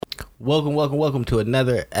Welcome to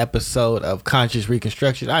another episode of Conscious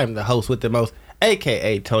Reconstruction. I am the host with the most,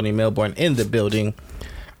 aka Tony Melbourne, in the building.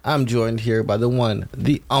 I'm joined here by the one,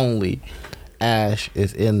 the only, Ash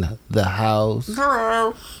is in the house.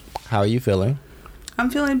 Hello. How are you feeling? I'm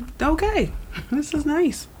feeling okay. This is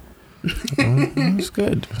nice. It's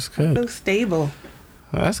good. It's good. So stable.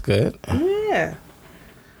 That's good. Yeah.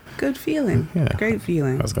 Good feeling. Yeah. Great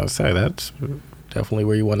feeling. I was gonna say that's definitely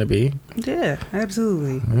where you want to be. Yeah,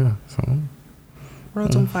 absolutely. Yeah. So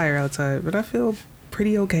World's on fire outside, but I feel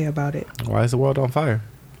pretty okay about it. why is the world on fire?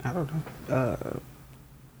 I don't know.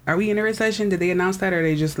 Are we in a recession? Did they announce that, or are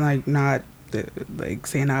they just not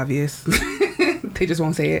saying obvious? They just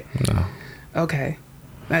won't say it. No. Okay,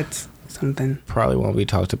 that's something. Probably won't be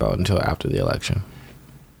talked about until after the election.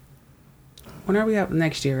 When are we up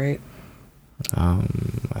next year? Right?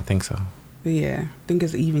 I think so. Yeah, I think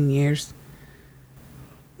it's even years.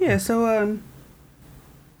 Yeah, so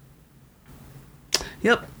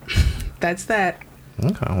yep, that's that.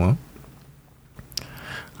 Okay, well,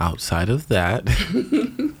 outside of that,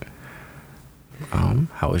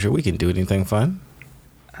 how was your weekend? Do anything fun?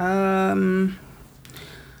 I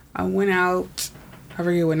went out. I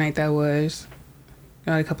forget what night that was.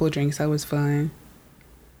 Got a couple of drinks. That was fun.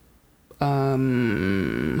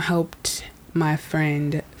 Helped my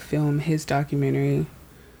friend film his documentary.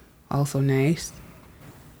 Also nice.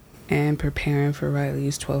 And preparing for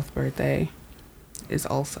Riley's 12th birthday is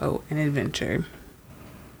also an adventure.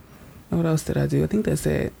 What else did I do? I think that's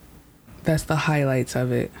it. That's the highlights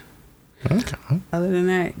of it. Okay. Other than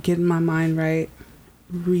that, getting my mind right,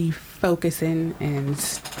 refocusing,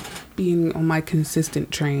 and being on my consistent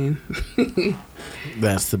train.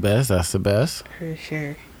 That's the best. That's the best. For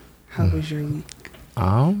sure. How was your week?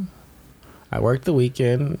 I worked the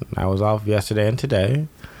weekend. I was off yesterday and today,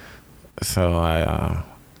 so I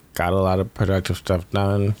got a lot of productive stuff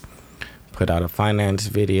done. Put out a finance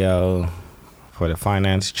video for the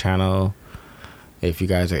finance channel. If you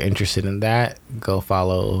guys are interested in that, go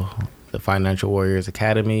follow the Financial Warriors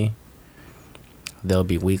Academy. There'll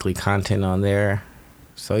be weekly content on there.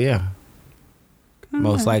 So yeah,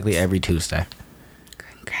 most likely every Tuesday.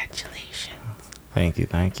 Congratulations. Thank you.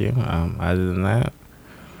 Other than that,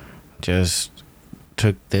 just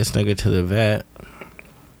took this nigga to the vet.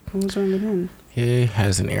 What was wrong with him? He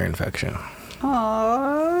has an ear infection.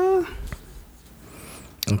 Aww.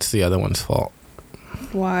 It's the other one's fault.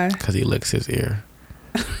 Why? Because he licks his ear.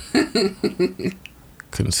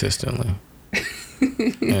 Consistently.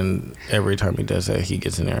 And every time he does that, he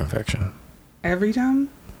gets an ear infection. Every time?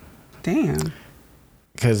 Damn.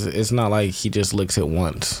 Because it's not like he just licks it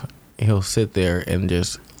once. He'll sit there and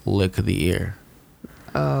just lick the ear.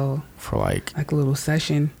 Oh. For like a little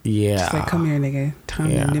session. Yeah. Just like, come here, nigga.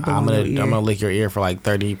 Time Yeah. to nibble I'm on your ear. gonna lick your ear for like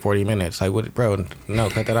 30, 40 minutes. Like, what, bro? No,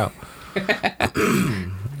 cut that out.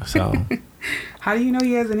 So. How do you know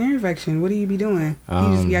he has an ear infection? What do you be doing? He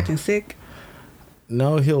just be acting sick?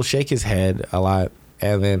 No, he'll shake his head a lot,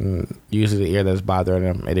 and then usually the ear that's bothering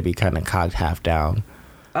him, it'll be kind of cocked half down.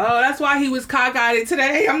 Oh, that's why he was cockeyed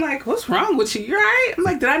today. I'm like, what's wrong with you? You all right? I'm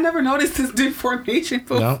like, did I never notice this deformation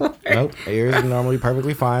before? Nope. Ears are normally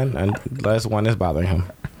perfectly fine unless one is bothering him.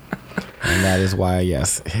 And that is why,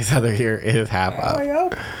 yes, his other ear is half up. Oh, yo.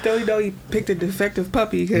 Don't he picked a defective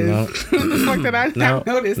puppy because the fuck did I not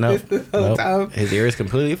notice this whole time? His ear is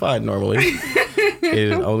completely fine normally. It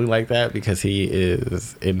is only like that because he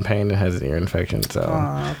is in pain and has an ear infection. So,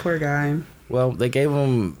 aw, poor guy. Well, they gave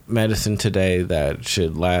him medicine today that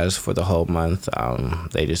should last for the whole month.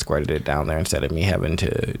 They just squirted it down there instead of me having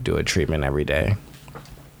to do a treatment every day,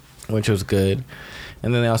 which was good.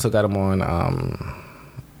 And then they also got him on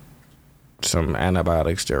some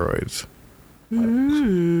antibiotic steroids.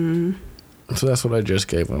 So that's what I just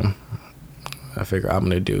gave him. I figure I'm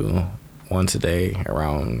going to do once a day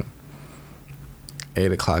around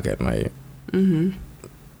 8 o'clock at night. 9.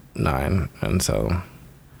 And so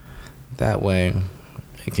that way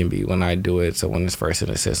it can be when I do it. So when it's first in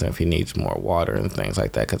the system, if he needs more water and things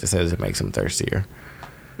like that, because it says it makes him thirstier,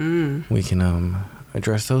 we can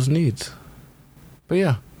address those needs. But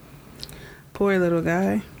yeah. Poor little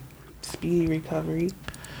guy. Speedy recovery.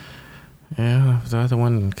 Yeah, the other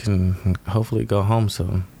one can hopefully go home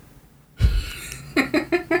soon.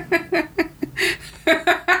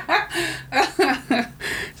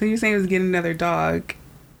 So you're saying he was getting another dog.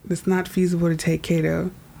 It's not feasible to take Kato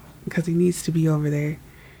because he needs to be over there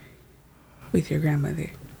with your grandmother.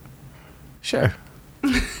 Sure.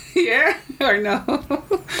 Yeah? Or no?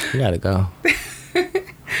 You gotta go.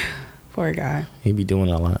 Poor guy. He be doing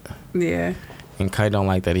a lot. Yeah. And Kai don't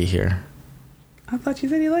like that he here. I thought you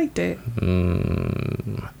said he liked it.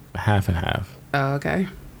 Half and half. Oh, okay.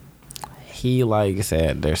 he like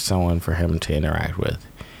said there's someone for him to interact with.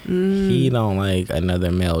 He don't like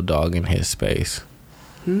another male dog in his space.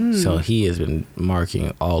 So he has been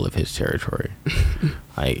marking all of his territory.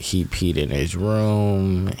 Like, he peed in his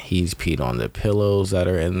room. He's peed on the pillows that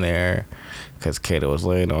are in there because Kato was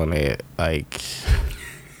laying on it. Like,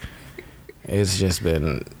 it's just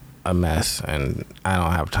been a mess, and I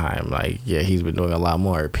don't have time. Like, yeah, he's been doing a lot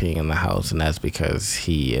more peeing in the house, and that's because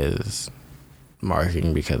he is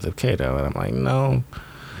marking because of Kato. And I'm like, no,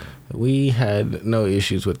 we had no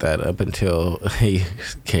issues with that up until he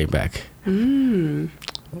came back.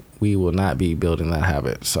 We will not be building that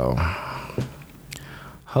habit. So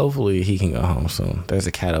hopefully he can go home soon. There's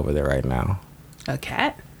a cat over there right now. A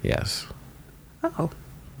cat? Yes. Oh.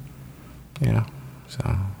 Yeah.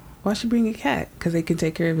 So. Why should bring a cat? Because they can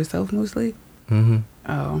take care of itself mostly?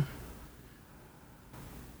 Oh.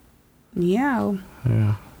 Meow.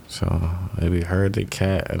 Yeah. So maybe herd the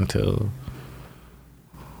cat until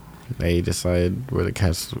they decide where the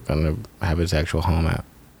cat's gonna have its actual home at.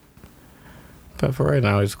 But for right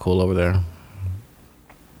now, it's cool over there.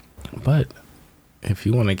 But if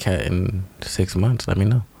you want a cat in 6 months, let me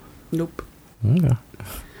know. Nope. Okay.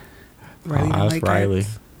 Riley don't like Riley.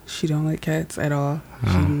 cats. She don't like cats at all.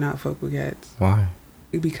 She do not fuck with cats. Why?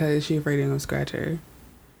 Because she afraid they're gonna scratch her.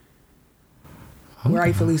 Okay.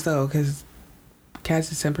 Rightfully so, because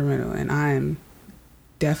cats is temperamental, and I'm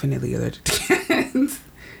definitely allergic to cats.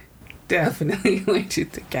 Definitely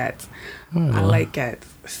allergic to cats. I like cats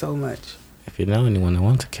so much. If you know anyone that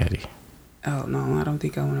wants a kitty. Oh, no, I don't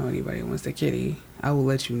think I know anybody who wants a kitty. I will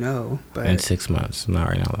let you know, but... In 6 months. Not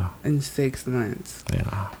right now, though. In 6 months.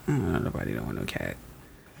 Yeah. I don't know, nobody don't want no cat.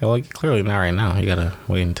 Yeah, well, clearly not right now. You gotta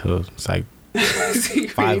wait until it's like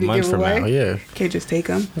 5 months from now. Yeah. Can't just take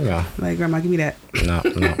them? Yeah. Like, Grandma, give me that. No.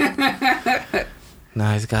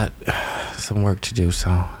 No, he's got some work to do,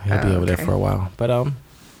 so he'll be over there for a while. But,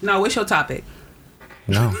 No, what's your topic?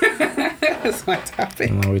 No. That's my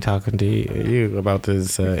topic. No, we talking to you about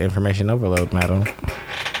this information overload, madam.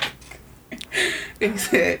 He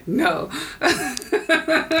said no.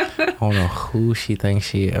 I don't know who she thinks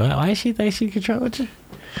she... Why she think she controlled you?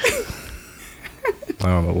 I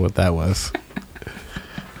don't know what that was.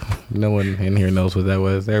 No one in here knows what that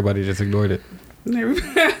was. Everybody just ignored it. Yeah.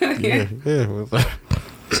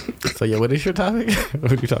 So, yeah, what is your topic?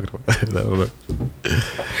 What are you talking about? I don't know.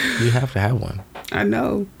 You have to have one. I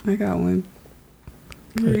know. I got one.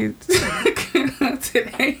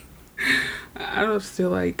 Today, I don't feel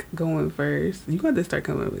like going first. You got to start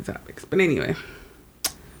coming up with topics. But anyway,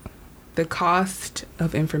 the cost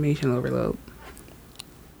of information overload.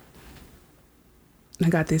 I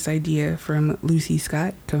got this idea from Lucy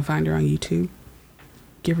Scott. You can find her on YouTube.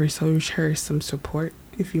 Give her some support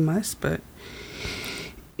if you must. But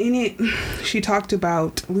in it, she talked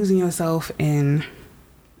about losing yourself in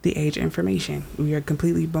the age of information. We are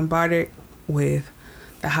completely bombarded with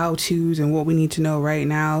the how-tos and what we need to know right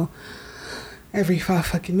now. Every 5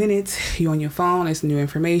 fucking minutes, you on your phone, it's new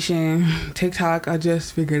information. TikTok, I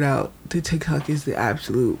just figured out that TikTok is the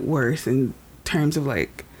absolute worst in terms of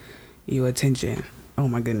like your attention. Oh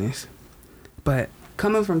my goodness. But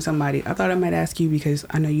coming from somebody, I thought I might ask you because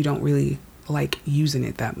I know you don't really like using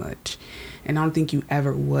it that much. And I don't think you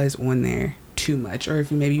ever was on there too much, or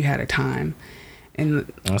if maybe you had a time.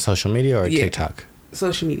 And on social media or TikTok?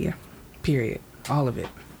 Social media, period. All of it.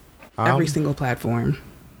 Every single platform.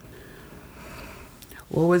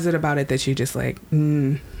 What was it about it that you just like,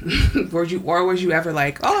 was you ever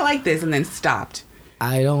like, oh, I like this, and then stopped?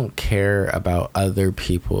 I don't care about other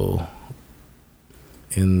people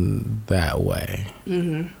in that way.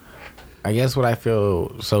 I guess what I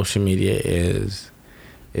feel social media is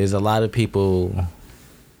a lot of people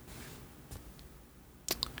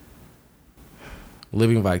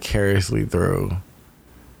living vicariously through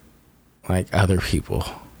like other people.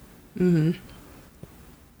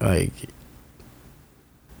 Like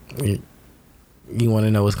you want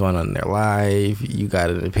to know what's going on in their life. You got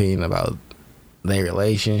an opinion about their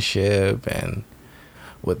relationship and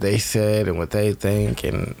what they said and what they think,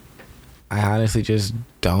 and I honestly just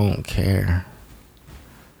don't care.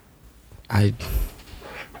 It's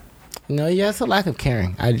a lack of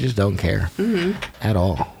caring. I just don't care at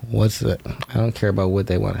all. I don't care about what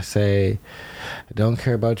they want to say. I don't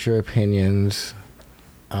care about your opinions.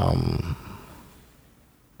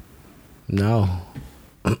 No.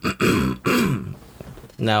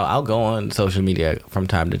 Now, I'll go on social media from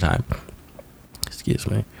time to time. Excuse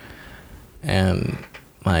me. And,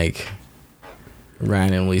 like,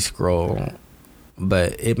 randomly scroll.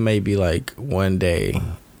 But it may be, like, one day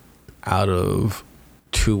out of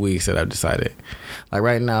 2 weeks that I've decided. Like,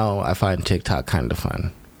 right now, I find TikTok kind of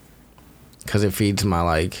fun. because it feeds my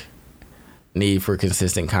like need for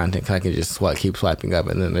consistent content. 'Cause I can just keep swiping up,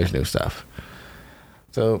 and then there's new stuff.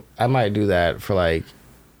 So I might do that for like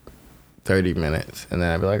 30 minutes, and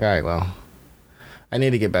then I'd be like, all right, well, I need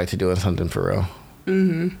to get back to doing something for real.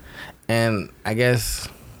 Mm-hmm. And I guess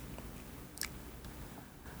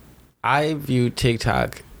I view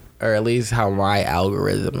TikTok, or at least how my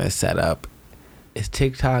algorithm is set up, is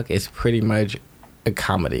TikTok is pretty much a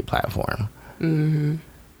comedy platform. Mm-hmm.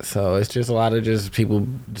 So it's just a lot of just people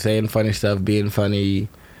saying funny stuff, being funny,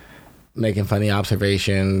 making funny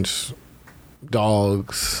observations,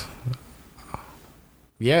 dogs.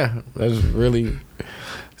 Yeah, that's really.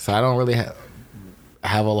 So I don't really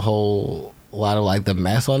have a whole lot of like the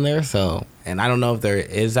mess on there. So, and I don't know if there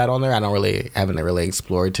is that on there. Haven't really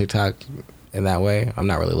explored TikTok in that way. I'm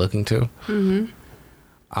not really looking to. Mm-hmm.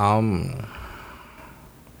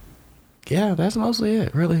 Yeah, that's mostly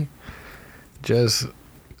it. Really, just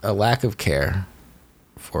a lack of care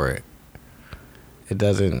for it. It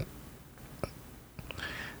doesn't.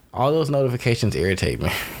 All those notifications irritate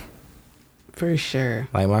me. For sure.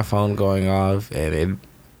 Like my phone going off, and it,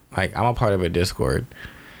 like, I'm a part of a Discord,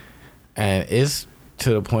 and it's to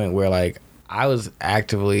the point where like I was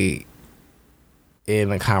actively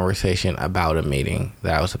in a conversation about a meeting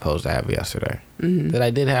that I was supposed to have yesterday, that I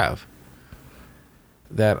did have,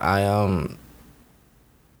 that I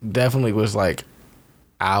definitely was like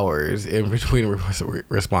hours in between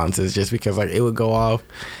responses, just because like it would go off,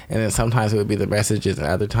 and then sometimes it would be the messages, and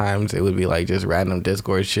other times it would be like just random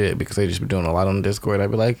Discord shit, because they just be doing a lot on Discord.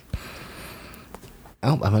 I'd be like,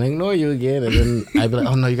 oh, I'm gonna ignore you again, and then I'd be like,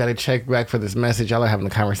 oh no, you gotta check back for this message, y'all are having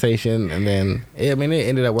a conversation. And then it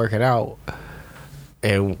ended up working out,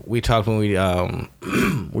 and we talked when we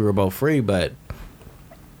we were both free. But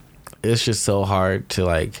it's just so hard to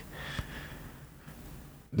like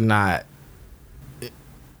not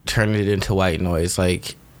turn it into white noise.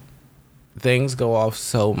 Like, things go off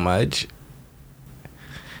so much,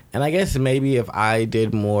 and I guess maybe if I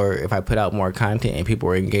put out more content and people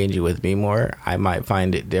were engaging with me more, I might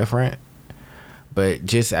find it different. But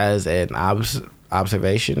just as an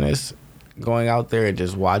observationist, going out there and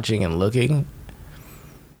just watching and looking,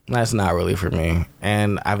 that's not really for me.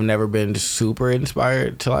 And I've never been super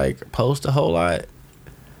inspired to like post a whole lot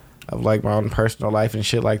of like my own personal life and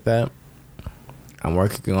shit like that. I'm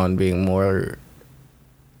working on being more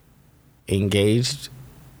engaged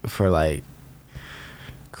for like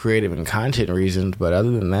creative and content reasons, but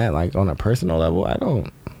other than that, like on a personal level,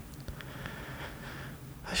 that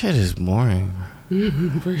shit is boring.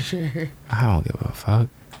 For sure. I don't give a fuck.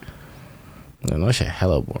 No, that shit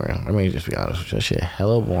hella boring. Let me just be honest with you. That shit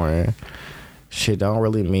hella boring. Shit don't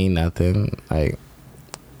really mean nothing. Like,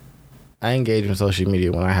 I engage in social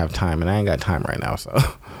media when I have time, and I ain't got time right now, so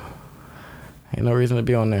ain't no reason to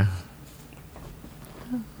be on there.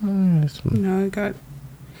 No,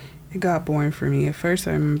 it got boring for me. At first,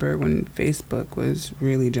 I remember when Facebook was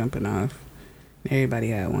really jumping off. Everybody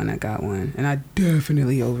had one. I got one, and I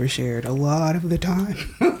definitely overshared a lot of the time.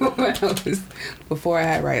 Before I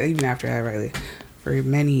had Riley, even after I had Riley, for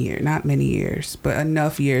many years, not many years, but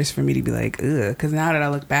enough years for me to be like, ugh. Because now that I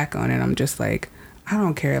look back on it, I'm just like, I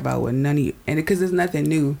don't care about what none of you, and because there's nothing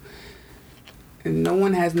new, and no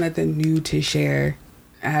one has nothing new to share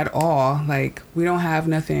at all. Like, we don't have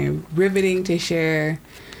nothing riveting to share,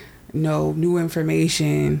 no new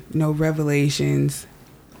information, no revelations.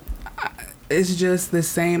 It's just the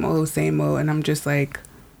same old, and I'm just like,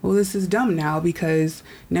 well, this is dumb now, because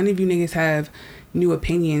none of you niggas have new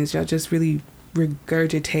opinions. Y'all just really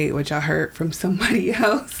regurgitate what y'all heard from somebody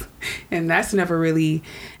else, and that's never really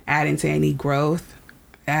adding to any growth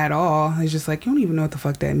at all. It's just like, you don't even know what the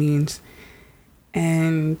fuck that means.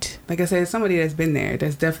 And like I said, somebody that's been there,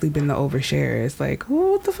 that's definitely been the overshare. It's like,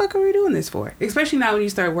 well, what the fuck are we doing this for? Especially now when you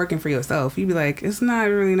start working for yourself, you'd be like, it's not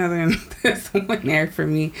really nothing that's in there for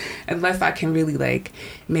me, unless I can really like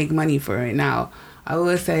make money for it. Now, I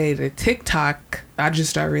would say the TikTok, I just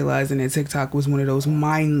started realizing that TikTok was one of those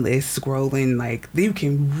mindless scrolling, like you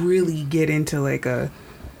can really get into like a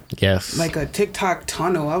TikTok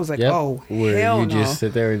tunnel. I was like, oh, where hell you no. just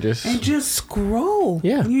sit there and just scroll.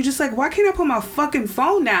 Yeah. And you're just like, why can't I put my fucking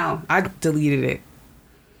phone down? I deleted it.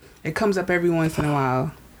 It comes up every once in a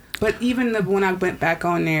while. But even when I went back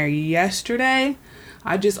on there yesterday,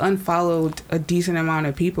 I just unfollowed a decent amount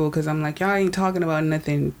of people, because I'm like, y'all ain't talking about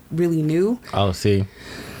nothing really new. Oh, see,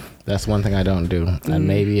 that's one thing I don't do. I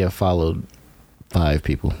maybe have followed 5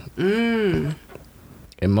 people. And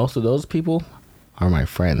most of those people are my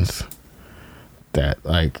friends that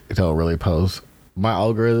like don't really post. My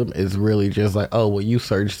algorithm is really just like, oh, well, you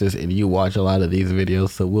search this and you watch a lot of these videos,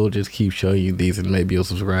 so we'll just keep showing you these and maybe you'll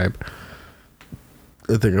subscribe.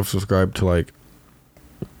 I think I've subscribed to like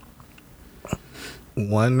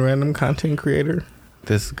one random content creator.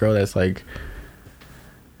 This girl that's like,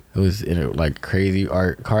 it was in a like crazy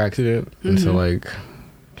car accident, and so like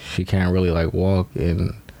she can't really like walk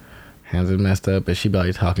and hands are messed up, and she be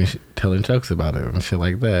like telling jokes about it and shit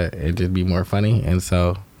like that. It'd just be more funny, and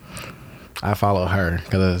so I follow her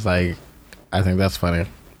because it's like, I think that's funny.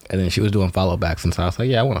 And then she was doing follow backs, and so I was like,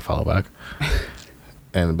 yeah, I want to follow back.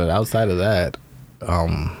 But outside of that,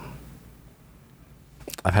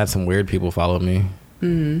 I've had some weird people follow me.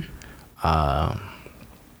 I'm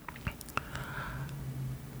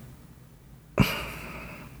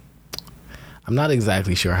not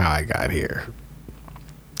exactly sure how I got here,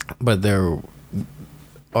 but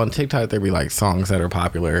on TikTok there be like songs that are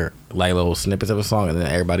popular, like little snippets of a song, and then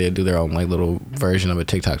everybody would do their own like little version of a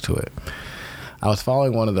TikTok to it. I was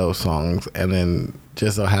following one of those songs, and then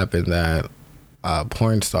just so happened that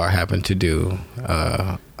Porn Star happened to do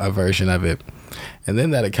a version of it, and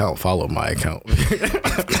then that account followed my account.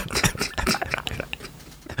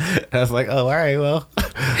 I was like, oh, all right, well,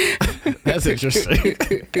 that's interesting.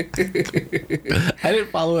 I didn't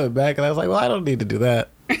follow it back, and I was like, well, I don't need to do that.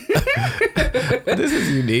 This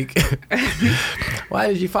is unique. Why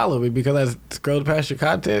did you follow me? Because I scrolled past your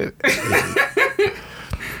content?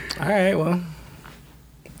 All right, well,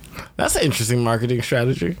 that's an interesting marketing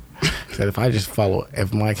strategy. That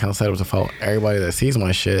if my account set up to follow everybody that sees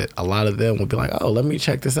my shit, a lot of them will be like, oh, let me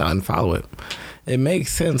check this out and follow it. It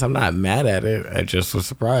makes sense. I'm not mad at it. I just was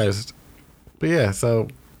surprised. But yeah,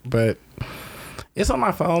 but it's on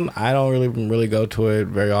my phone. I don't really go to it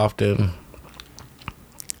very often.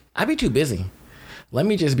 I be too busy. Let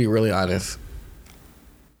me just be really honest.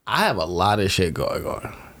 I have a lot of shit going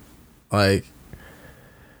on. Like,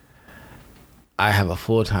 I have a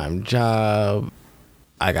full-time job.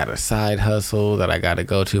 I got a side hustle that I got to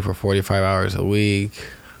go to for 45 hours a week.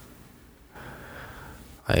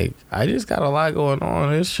 Like, I just got a lot going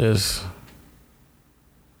on. It's just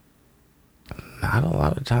not a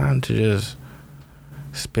lot of time to just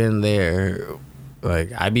spend there.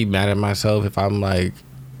 Like, I'd be mad at myself if I'm like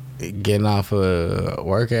getting off of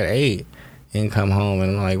work at 8 and come home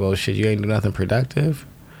and I'm like, well, shit, you ain't do nothing productive.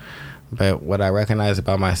 But what I recognize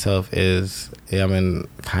about myself is I'm in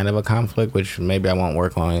kind of a conflict, which maybe I won't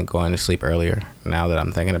work on going to sleep earlier now that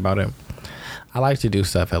I'm thinking about it. I like to do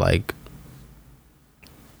stuff at like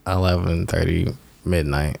 11:30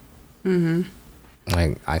 midnight.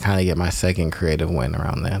 Like, I kind of get my second creative win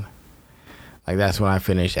around then. Like, that's when I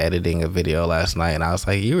finished editing a video last night, and I was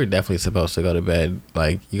like, you were definitely supposed to go to bed.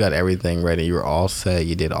 Like, you got everything ready. You were all set.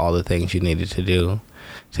 You did all the things you needed to do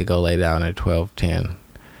to go lay down at 12:10.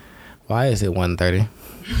 Why is it 1:30?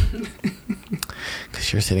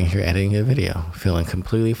 Because you're sitting here editing a video, feeling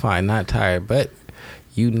completely fine, not tired, but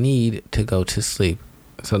you need to go to sleep.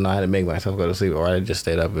 So now I had to make myself go to sleep, or I just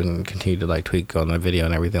stayed up and continued to like tweak on the video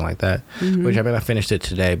and everything like that. Which, I mean, I finished it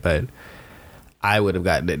today, but I would have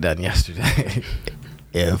gotten it done yesterday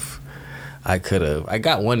if I could have. I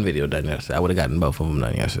got one video done yesterday. I would have gotten both of them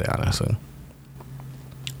done yesterday, honestly.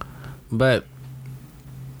 But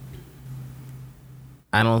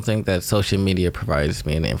I don't think that social media provides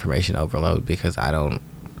me an information overload because I don't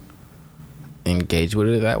engage with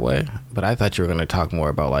it that way. But I thought you were going to talk more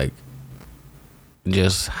about like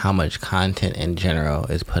just how much content in general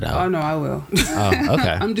is put out. Oh, no, I will. Oh,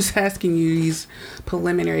 okay. I'm just asking you these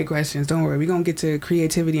preliminary questions. Don't worry. We're going to get to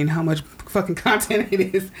creativity and how much fucking content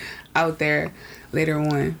it is out there later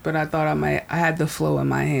on. But I thought I had the flow in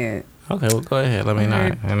my head. Okay, well, go ahead. Let me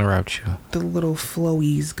not interrupt you. The little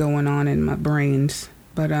flowies going on in my brains.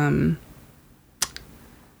 But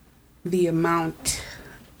the amount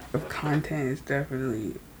of content is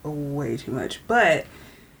definitely way too much. But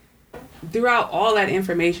throughout all that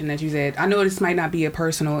information that you said, I know this might not be a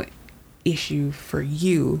personal issue for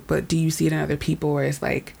you, but do you see it in other people where it's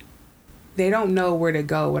like they don't know where to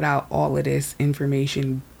go without all of this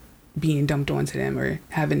information being dumped onto them or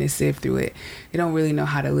having to sift through it? They don't really know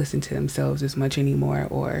how to listen to themselves as much anymore,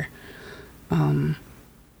 or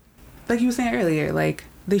like you were saying earlier, like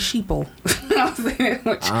the sheeple.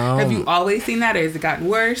 Have you always seen that, or has it gotten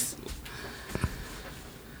worse?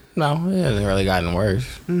 No, it hasn't really gotten worse.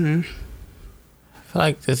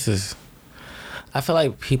 I feel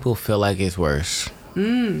like people feel like it's worse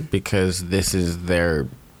because this is their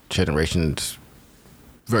generation's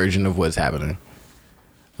version of what's happening.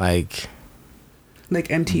 Like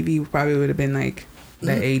MTV probably would have been like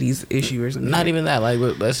the 80s issue or something. Not even that. Like,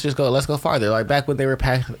 let's go farther. Like, back when they were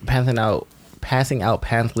passing out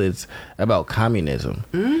pamphlets about communism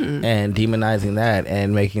and demonizing that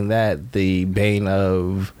and making that the bane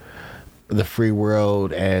of the free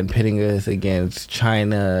world and pitting us against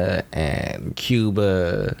China and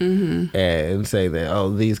Cuba and say that,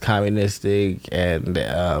 oh, these communistic and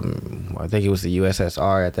I think it was the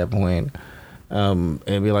USSR at that point, and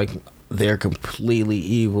be like, they're completely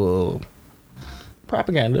evil.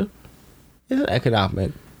 Propaganda is an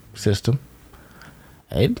economic system.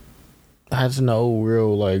 It has no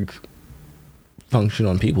real like function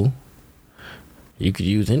on people. You could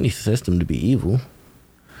use any system to be evil.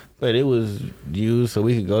 But it was used so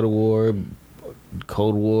we could go to war,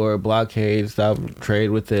 Cold War, blockade, stop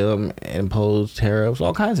trade with them, impose tariffs,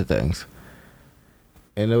 all kinds of things.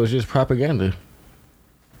 And it was just propaganda.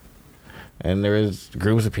 And there was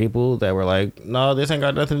groups of people that were like, no, this ain't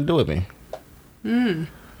got nothing to do with me.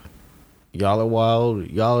 Y'all are wild.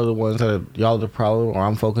 Y'all are the ones y'all are the problem, or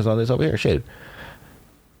I'm focused on this over here. Shit.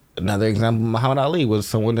 Another example, Muhammad Ali was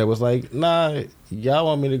someone that was like, nah, y'all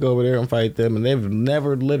want me to go over there and fight them, and they've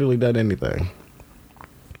never literally done anything.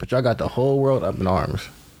 But y'all got the whole world up in arms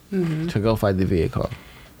to go fight the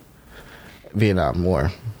Vietnam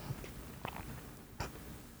War.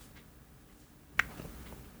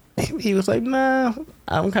 He was like, nah,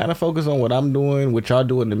 I'm kind of focused on what I'm doing, what y'all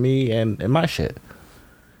doing to me, and my shit.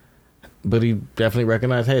 But he definitely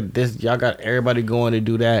recognized, hey, y'all got everybody going to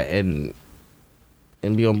do that and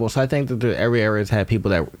be on board. So I think that every era has had people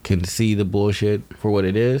that can see the bullshit for what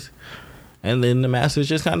it is, and then the masses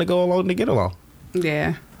just kind of go along to get along.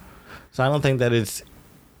 Yeah. So I don't think that it's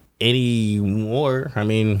any more. I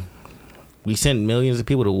mean, we sent millions of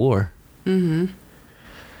people to war. We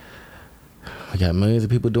got millions of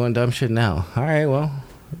people doing dumb shit now. All right, well,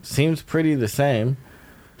 seems pretty the same.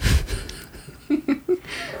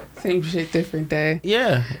 Same shit, different day.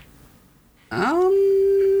 Yeah.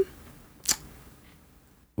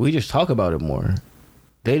 We just talk about it more.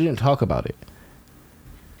 They didn't talk about it.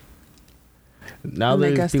 Now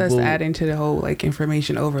I guess that's adding to the whole like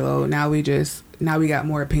information overload. Now we got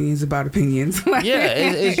more opinions about opinions. Yeah,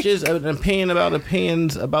 it's just an opinion about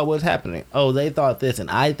opinions about what's happening. Oh, they thought this, and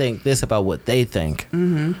I think this about what they think.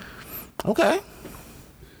 Okay.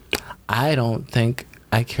 I don't think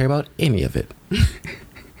I care about any of it.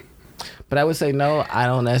 But I would say no, I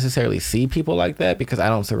don't necessarily see people like that because I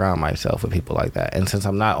don't surround myself with people like that. And since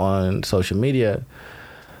I'm not on social media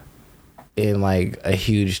in like a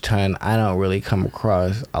huge ton, I don't really come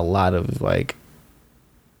across a lot of like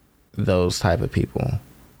those type of people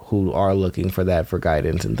who are looking for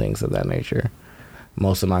guidance and things of that nature.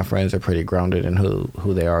 Most of my friends are pretty grounded in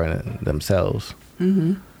who they are in themselves.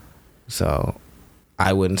 So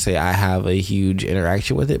I wouldn't say I have a huge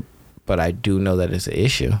interaction with it, but I do know that it's an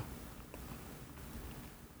issue.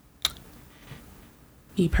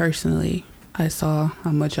 Me personally, I saw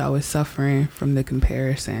how much I was suffering from the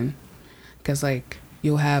comparison. Because, like,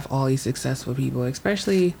 you'll have all these successful people,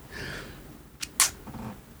 especially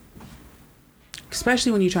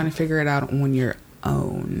when you're trying to figure it out on your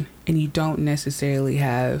own. And you don't necessarily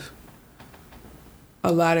have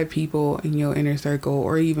a lot of people in your inner circle.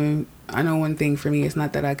 Or even, I know one thing for me, it's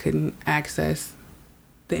not that I couldn't access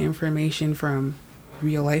the information from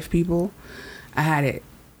real life people. I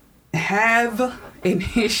have an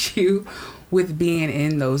issue with being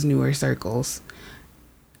in those newer circles.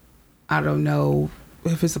 I don't know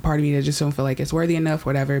if it's a part of me that just don't feel like it's worthy enough,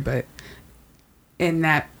 whatever, but in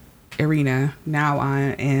that arena, now I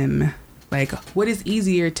am like, what is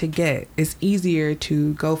easier to get? It's easier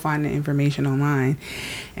to go find the information online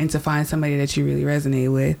and to find somebody that you really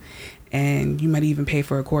resonate with, and you might even pay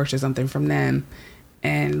for a course or something from them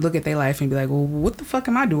and look at their life and be like, well, what the fuck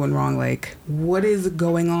am I doing wrong? Like, what is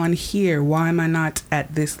going on here? Why am I not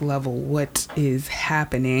at this level? What is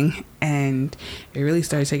happening? And it really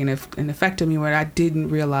started taking an effect on me where I didn't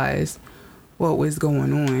realize what was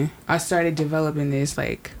going on. I started developing this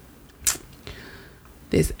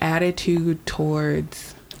attitude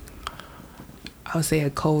towards, I would say, a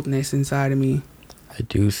coldness inside of me. I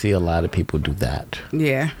do see a lot of people do that.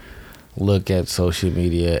 Yeah. Look at social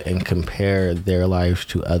media and compare their lives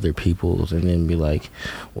to other people's and then be like,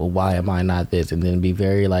 well, why am I not this? And then be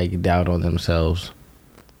very like down on themselves.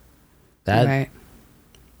 That, right.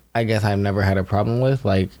 I guess I've never had a problem with.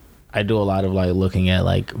 Like, I do a lot of like looking at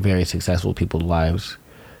like very successful people's lives,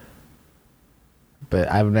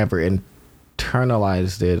 but I've never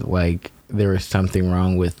internalized it like there is something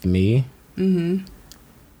wrong with me. I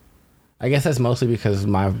guess that's mostly because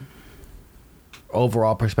my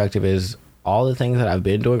overall perspective is all the things that I've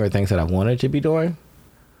been doing are things that I wanted to be doing.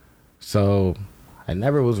 So I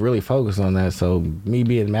never was really focused on that. So me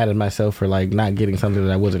being mad at myself for like not getting something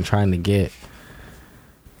that I wasn't trying to get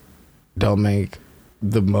don't make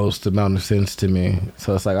the most amount of sense to me.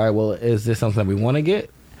 So it's like, all right, well, is this something that we want to get?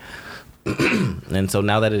 And so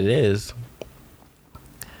now that it is,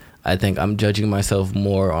 I think I'm judging myself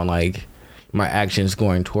more on like my actions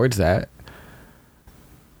going towards that.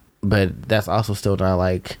 But that's also still not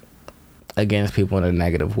like against people in a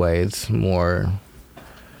negative way. It's more,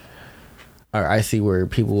 or I see where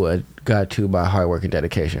people got to by hard work and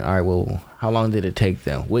dedication. All right, well, how long did it take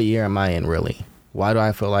them? What year am I in really? Why do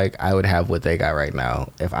I feel like I would have what they got right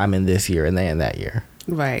now if I'm in this year and they in that year?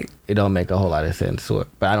 Right. It don't make a whole lot of sense. So,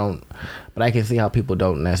 but I can see how people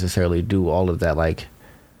don't necessarily do all of that like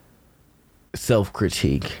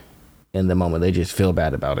self-critique in the moment. They just feel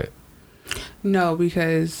bad about it. No,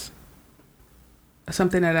 because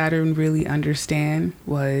something that I didn't really understand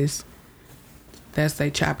was that's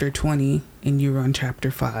like chapter 20 and you're on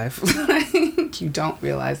chapter 5. You don't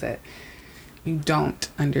realize that. You don't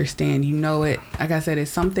understand. You know it. Like I said,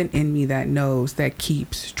 it's something in me that knows, that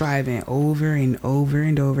keeps striving over and over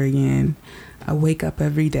and over again. I wake up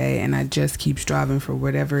every day and I just keep striving for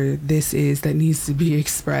whatever this is that needs to be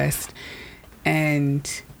expressed. And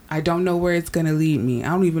I don't know where it's going to lead me. I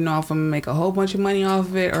don't even know if I'm going to make a whole bunch of money off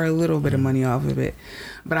of it or a little bit of money off of it.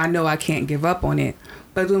 But I know I can't give up on it.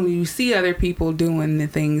 But when you see other people doing the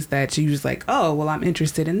things that you just like, oh, well, I'm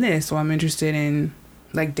interested in this, or I'm interested in,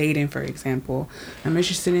 like, dating, for example. I'm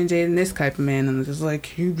interested in dating this type of man. And it's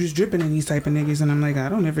like, you just dripping in these type of niggas. And I'm like, I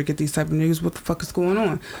don't ever get these type of niggas. What the fuck is going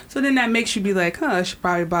on? So then that makes you be like, I should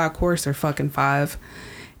probably buy a course or fucking 5.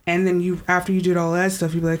 And then you, after you did all that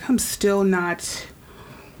stuff, you be like, I'm still not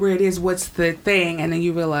where it is. What's the thing? And then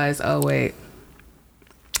you realize, oh, wait,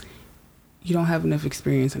 you don't have enough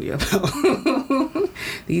experience under your belt.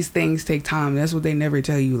 These things take time. That's what they never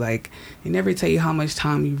tell you. Like, they never tell you how much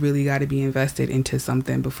time you really got to be invested into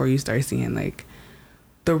something before you start seeing, like,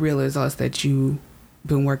 the real results that you've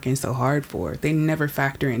been working so hard for. They never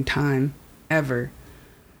factor in time, ever.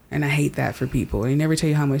 And I hate that for people. They never tell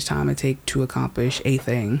you how much time it takes to accomplish a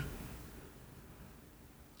thing.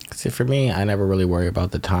 See, for me, I never really worry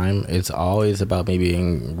about the time. It's always about me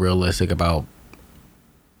being realistic about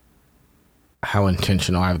how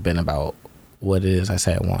intentional I've been about what it is I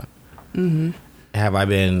say I want. Mm-hmm. Have I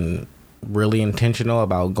been really intentional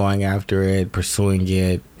about going after it, pursuing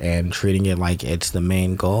it, and treating it like it's the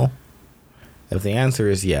main goal? If the answer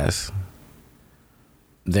is yes,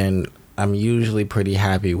 then I'm usually pretty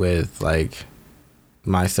happy with, like,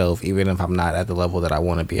 myself, even if I'm not at the level that I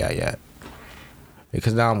want to be at yet.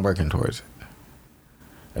 Because now I'm working towards it.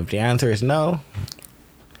 If the answer is no,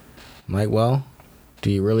 I'm like, well,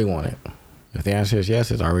 do you really want it? If the answer is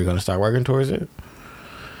yes, are we going to start working towards it?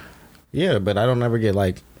 Yeah, but I don't ever get,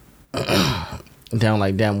 like, down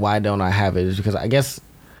like, damn, why don't I have it? It's because I guess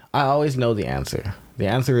I always know the answer. The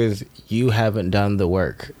answer is you haven't done the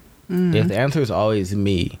work. Mm-hmm. If the answer is always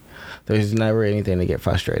me, there's never anything to get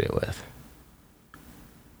frustrated with.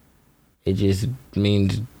 It just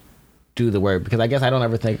means do the work, because I guess I don't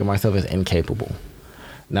ever think of myself as incapable.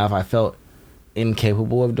 Now, if I felt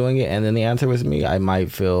incapable of doing it and then the answer was me, I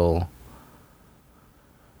might feel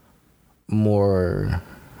more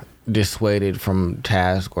dissuaded from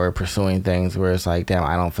task or pursuing things where it's like, damn,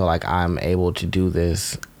 I don't feel like I'm able to do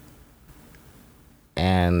this,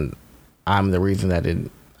 and I'm the reason that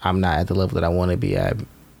I'm not at the level that I want to be at.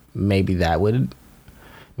 Maybe that would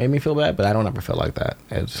make me feel bad, but I don't ever feel like that.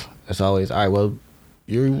 It's always, all right, well,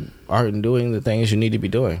 you aren't doing the things you need to be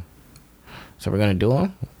doing, so we're gonna do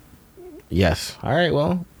them. Yes. All right,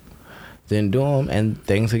 well, then do them and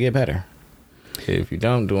things will get better. If you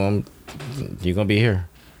don't do them, you're gonna be here.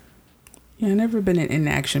 Yeah, I've never been an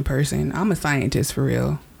inaction person. I'm a scientist for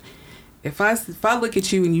real. If I look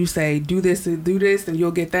at you and you say do this and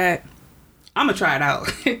you'll get that, I'm gonna try it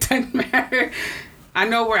out. It doesn't matter. I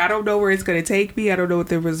don't know where it's gonna take me. I don't know what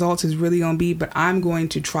the results is really gonna be, but I'm going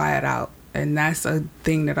to try it out, and that's a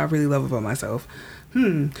thing that I really love about myself.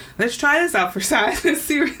 Let's try this out for science and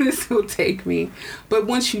see where this will take me. But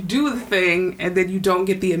once you do the thing and then you don't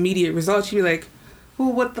get the immediate results, you're like,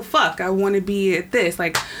 well, what the fuck? I want to be at this.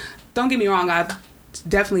 Like, don't get me wrong, I've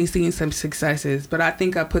definitely seen some successes, but I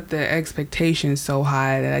think I put the expectations so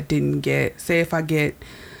high that I didn't get. Say if you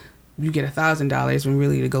get $1,000 when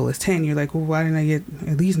really the goal is 10, you're like, well, why didn't I get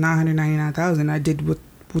at least 999,000? I did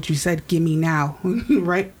what you said, give me now.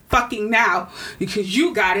 Right fucking now, because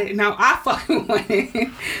you got it and now I fucking want it.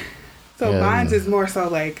 So mine's is more so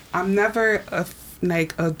like, I'm never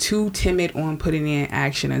a too timid on putting in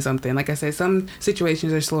action or something. Like I said, some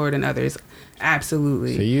situations are slower than others.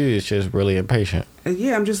 Absolutely. So you is just really impatient.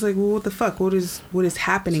 Yeah, I'm just like, well, what the fuck? What is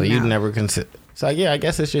happening now? So you never consider. So yeah, I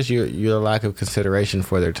guess it's just your lack of consideration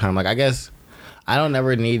for their time. Like, I guess I don't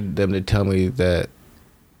ever need them to tell me that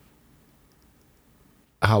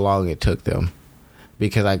how long it took them,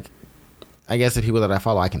 because I guess the people that I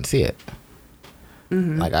follow, I can see it.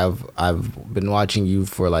 Like I've been watching you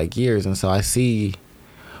for like years, and so I see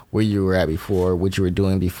where you were at before, what you were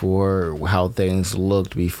doing before, how things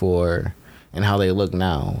looked before, and how they look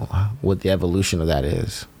now, what the evolution of that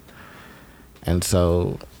is. And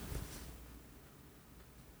so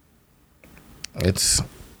it's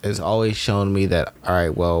always shown me that, all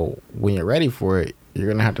right, well, when you're ready for it, you're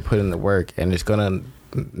going to have to put in the work, and it's going to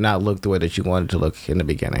not look the way that you wanted to look in the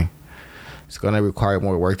beginning. It's going to require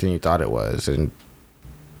more work than you thought it was, and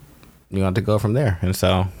you have to go from there. And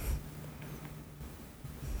so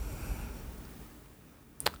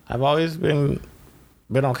I've always been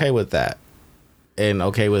okay with that, and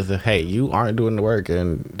okay with the, hey, you aren't doing the work,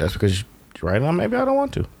 and that's because right now maybe I don't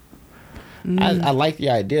want to. I like the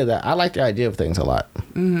idea of things a lot,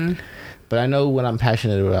 but I know what I'm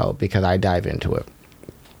passionate about because I dive into it.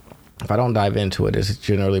 If I don't dive into it, it's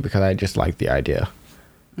generally because I just like the idea.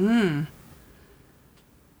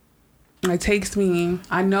 It takes me,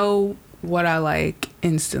 I know what I like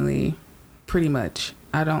instantly, pretty much.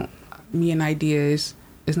 Me and ideas,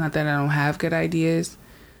 it's not that I don't have good ideas.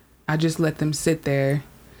 I just let them sit there.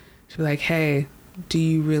 To be like, hey, do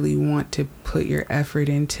you really want to put your effort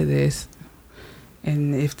into this?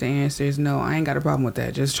 And if the answer is no, I ain't got a problem with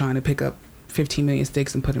that. Just trying to pick up 15 million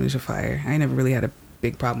sticks and put them into fire. I ain't never really had a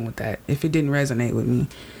big problem with that. If it didn't resonate with me.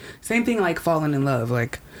 Same thing like falling in love.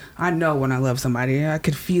 Like, I know when I love somebody, I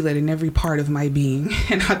could feel it in every part of my being.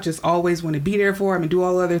 And I just always want to be there for them and do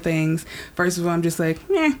all other things. First of all, I'm just like,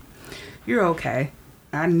 you're okay.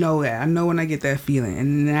 I know that. I know when I get that feeling.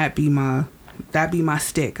 And that be my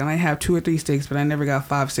stick. I might have 2 or 3 sticks, but I never got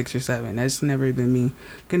 5, 6, or 7. That's never been me.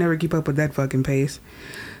 Can never keep up with that fucking pace.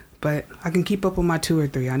 But I can keep up with my 2 or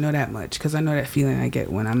 3. I know that much because I know that feeling I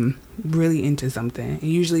get when I'm really into something. And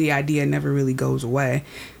usually the idea never really goes away.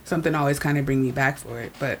 Something always kind of bring me back for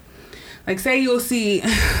it. But like, say you'll see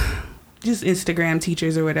just Instagram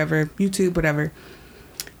teachers or whatever, YouTube, whatever.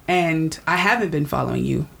 And I haven't been following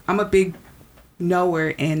you. I'm a big knower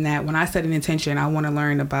in that when I set an intention, I want to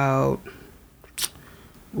learn about,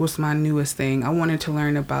 what's my newest thing? I wanted to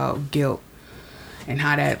learn about guilt and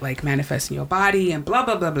how that like manifests in your body and blah,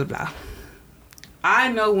 blah, blah, blah, blah.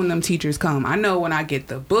 I know when them teachers come. I know when I get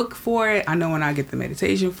the book for it. I know when I get the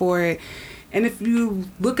meditation for it. And if you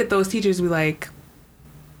look at those teachers, be like,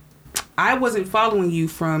 I wasn't following you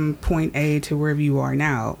from point A to wherever you are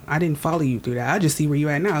now. I didn't follow you through that. I just see where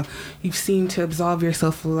you're at now. You seem to absolve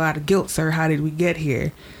yourself of a lot of guilt, sir. How did we get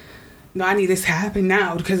here? No, I need this to happen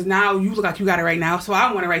now because now you look like you got it right now. So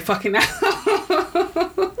I want it right fucking now.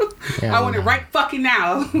 I want it right fucking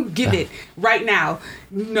now. Give it right now.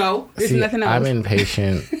 No, there's nothing else. I'm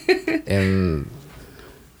impatient in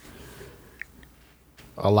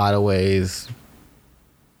a lot of ways,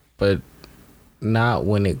 but not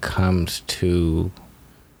when it comes to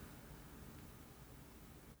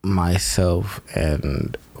myself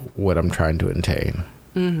and what I'm trying to attain.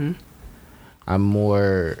 I'm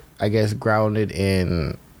more, I guess, grounded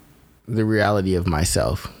in the reality of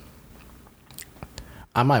myself.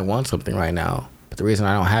 I might want something right now, but the reason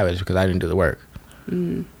I don't have it is because I didn't do the work.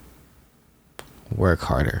 Work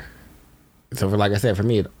harder. So, like I said, for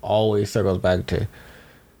me, it always circles back to,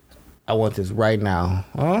 I want this right now.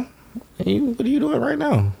 Huh? What are you doing right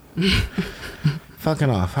now? Fucking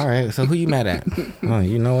off. All right. So who you mad at? Oh,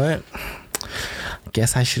 you know what?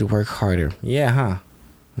 Guess I should work harder. Yeah, huh?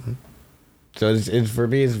 So it's for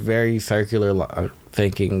me, it's very circular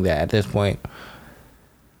thinking that at this point,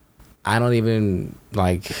 I don't even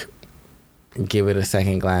like give it a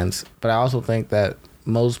second glance. But I also think that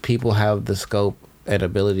most people have the scope and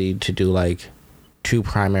ability to do like 2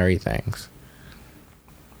 primary things.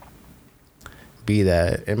 Be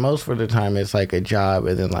that, and most of the time it's like a job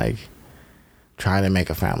and then like trying to make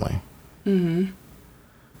a family.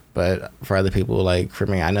 But for other people, like for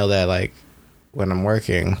me, I know that like when I'm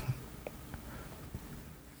working,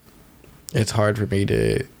 it's hard for me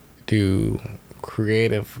to do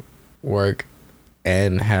creative work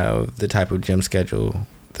and have the type of gym schedule,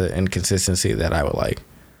 the inconsistency that I would like.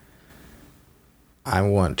 I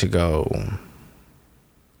want to go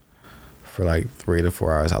for like 3 to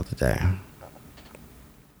 4 hours out the day.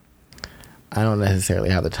 I don't necessarily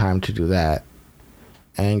have the time to do that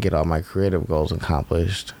and get all my creative goals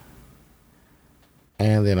accomplished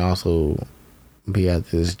and then also be at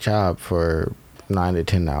this job for 9 to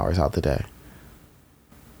 10 hours out the day.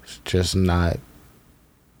 It's just not,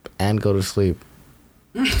 and go to sleep.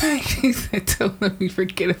 He said, don't let me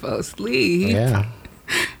forget about sleep. Yeah.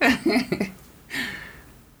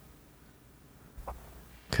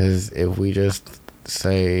 Because if we just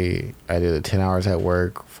say I did 10 hours at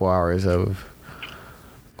work, 4 hours of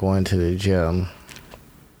going to the gym,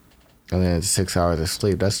 and then it's 6 hours of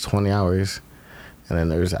sleep. That's 20 hours. And then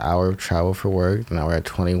there's an hour of travel for work. Now we're at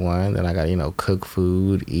 21. Then I got, cook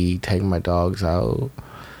food, eat, take my dogs out,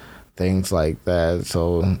 things like that.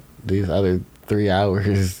 So these other 3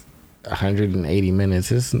 hours, 180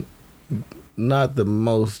 minutes is not the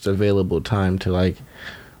most available time to, like,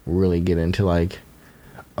 really get into, like,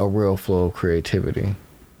 a real flow of creativity.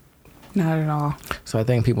 Not at all. So I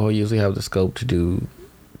think people usually have the scope to do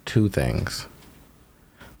two things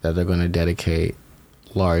that they're going to dedicate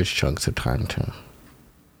large chunks of time to.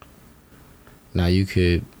 Now you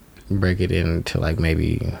could break it into like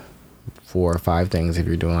maybe 4 or 5 things if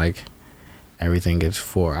you're doing like everything gets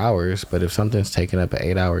 4 hours. But if something's taking up an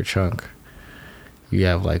 8-hour chunk, you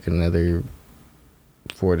have like another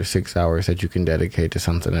 4 to 6 hours that you can dedicate to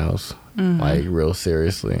something else, like real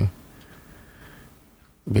seriously,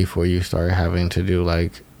 before you start having to do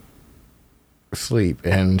like sleep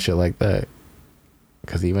and shit like that.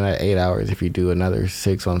 Because even at 8 hours, if you do another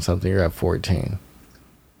 6 on something, you're at 14.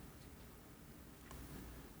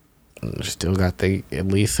 Still got at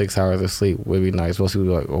least 6 hours of sleep would be nice. Most people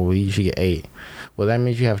are like, oh, well, you should get 8. Well, that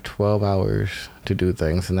means you have 12 hours to do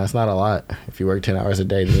things, and that's not a lot. If you work 10 hours a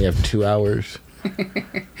day, then you have 2 hours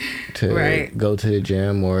to go to the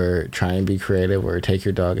gym or try and be creative or take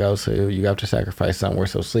your dog out. So you have to sacrifice somewhere.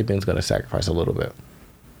 So sleeping is going to sacrifice a little bit.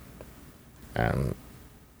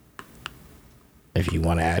 If you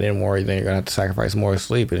want to add in more, then you're going to have to sacrifice more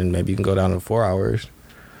sleep, and maybe you can go down to 4 hours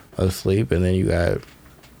of sleep, and then you got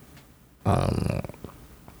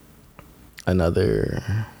another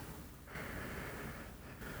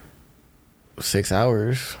 6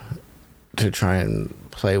 hours to try and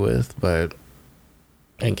play with. But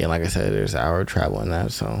again, like I said, there's an hour of travel in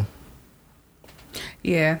that. So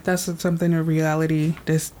yeah, that's something in reality.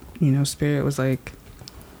 This Spirit was like,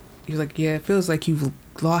 he was like, yeah, it feels like you've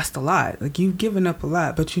lost a lot, like you've given up a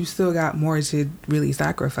lot, but you still got more to really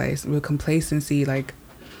sacrifice. With complacency, like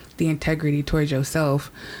the integrity towards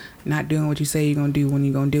yourself, not doing what you say you're gonna do when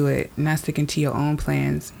you're gonna do it, not sticking to your own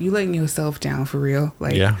plans. You letting yourself down for real.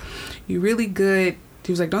 Like, yeah, you really good.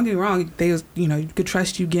 He was like, don't get me wrong, they was, you could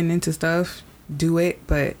trust you getting into stuff, do it,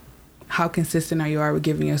 but how consistent are you with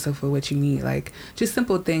giving yourself what you need? Like just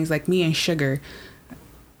simple things like me and sugar,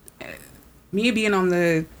 me being on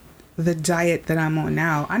the diet that I'm on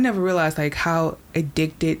now, I never realized like how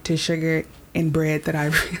addicted to sugar and bread that I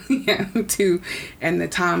really am to. And the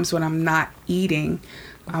times when I'm not eating,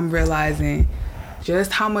 I'm realizing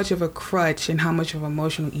just how much of a crutch and how much of an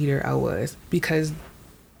emotional eater I was, because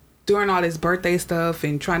during all this birthday stuff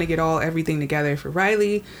and trying to get everything together for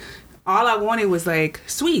Riley, all I wanted was like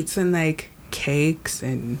sweets and like cakes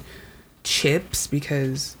and chips,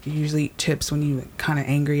 because you usually eat chips when you kind of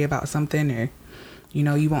angry about something, or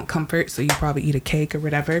you want comfort, so you probably eat a cake or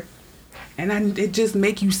whatever. And it just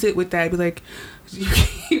make you sit with that, be like,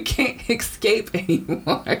 you can't escape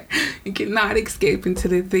anymore. You cannot escape into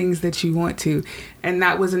the things that you want to. And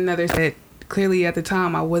that was another that clearly at the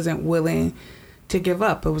time I wasn't willing to give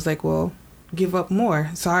up. It was like, well, give up more.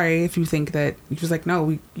 Sorry if you think that. He was like, no,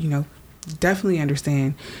 we definitely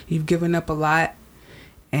understand. You've given up a lot,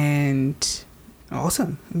 and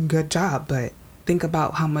awesome, good job, but think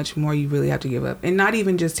about how much more you really have to give up. And not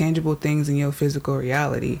even just tangible things in your physical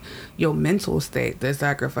reality, your mental state, the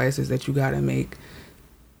sacrifices that you gotta make,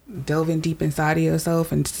 delving deep inside of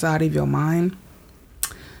yourself, inside of your mind,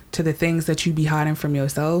 to the things that you be hiding from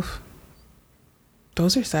yourself.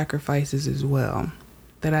 Those are sacrifices as well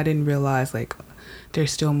that I didn't realize, like,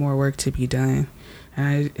 there's still more work to be done.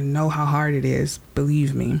 And I know how hard it is,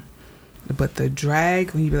 believe me. But the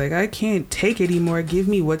drag, when you be like, I can't take it anymore, give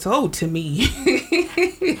me what's owed to me.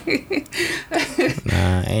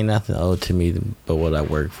 Nah, ain't nothing owed to me but what I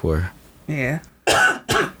work for. Yeah.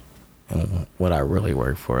 And what I really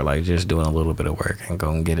work for, like just doing a little bit of work and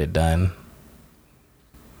go and get it done.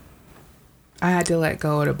 I had to let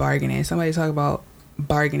go of the bargaining. Somebody talk about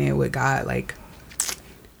bargaining with God, like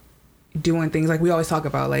doing things like we always talk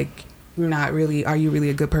about, like, are you really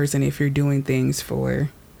a good person if you're doing things for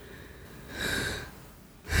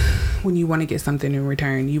when you want to get something in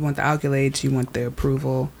return? You want the accolades, you want the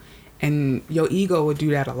approval, and your ego would do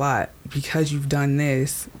that a lot. Because you've done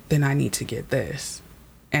this, then I need to get this.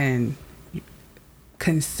 And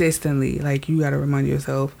consistently, like, you got to remind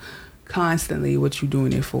yourself constantly what you're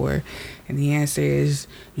doing it for. And the answer is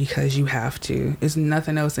because you have to. There's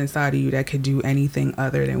nothing else inside of you that could do anything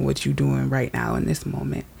other than what you're doing right now in this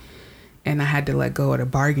moment. And I had to let go of the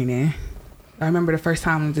bargaining. I remember the first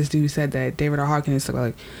time this dude said that, David R. Hawkins,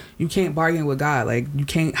 like, you can't bargain with God. Like, you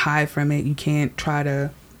can't hide from it. You can't try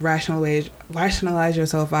to rationalize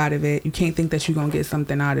yourself out of it. You can't think that you're gonna get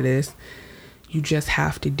something out of this. You just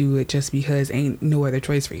have to do it just because ain't no other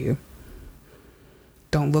choice for you.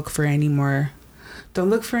 Don't look for any more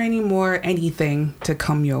anything to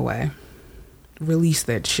come your way. Release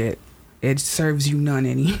that shit. It serves you none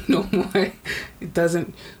no more. It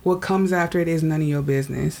doesn't. What comes after it is none of your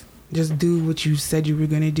business. Just do what you said you were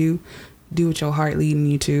gonna do. Do what your heart leading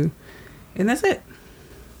you to, and that's it.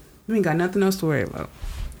 You ain't got nothing else to worry about.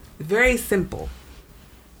 Very simple.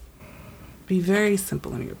 Be very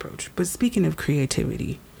simple in your approach. But speaking of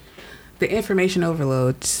creativity, the information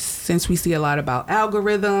overload, since we see a lot about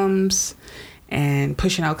algorithms and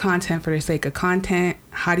pushing out content for the sake of content,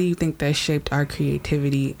 how do you think that shaped our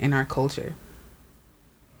creativity and our culture?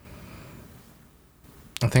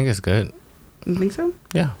 I think it's good. You think so?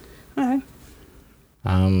 Yeah. Okay.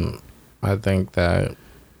 I think that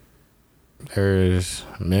there's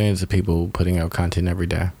millions of people putting out content every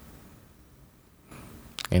day.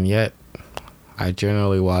 And yet, I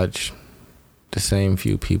generally watch the same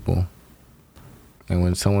few people. And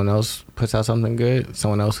when someone else puts out something good,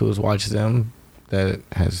 someone else who has watched them that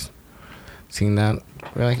has seen that,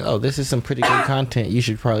 we're like, oh, this is some pretty good content. You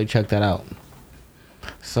should probably check that out.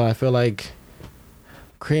 So I feel like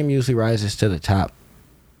cream usually rises to the top.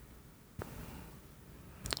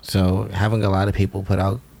 So having a lot of people put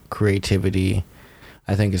out creativity,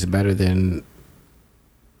 I think is better than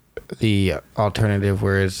the alternative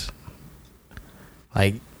where it's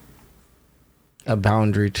like a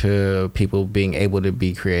boundary to people being able to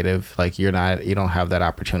be creative. Like you don't have that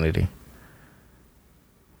opportunity.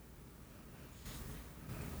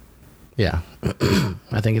 Yeah.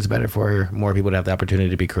 I think it's better for more people to have the opportunity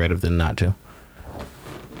to be creative than not to.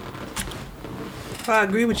 Well, I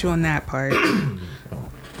agree with you on that part.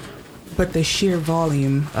 But the sheer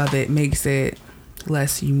volume of it makes it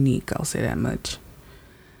less unique, I'll say that much.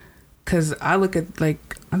 Because I look at,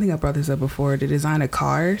 like, I think I brought this up before, the design of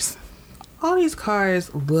cars. All these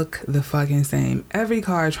cars look the fucking same. Every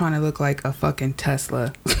car trying to look like a fucking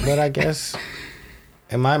Tesla. But I guess,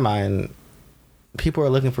 in my mind, people are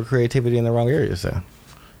looking for creativity in the wrong areas, though.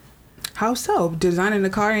 How so? Designing a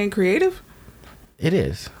car ain't creative? It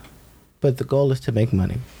is. But the goal is to make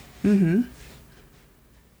money. Mm-hmm.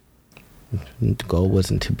 The goal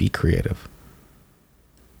wasn't to be creative.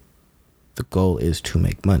 The goal is to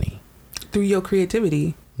make money. Through your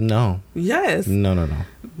creativity? No. Yes. No.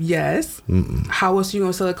 Yes. Mm-mm. How else you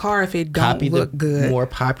gonna sell a car if it don't Copy look the good? More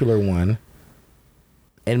popular one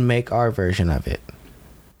and make our version of it.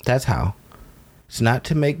 That's how. It's not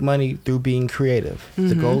to make money through being creative. Mm-hmm.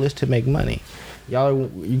 The goal is to make money.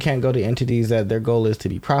 You can't go to entities that their goal is to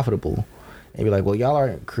be profitable and be like, well, y'all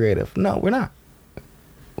aren't creative. No, we're not.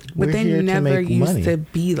 But they never used to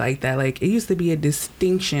be like that. Like, it used to be a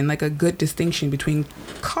distinction, like a good distinction between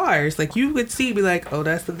cars. Like, you would see, be like, oh,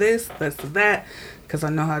 that's the this, that's the that, because I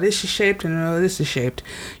know how this is shaped and I know how this is shaped.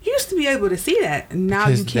 You used to be able to see that, and now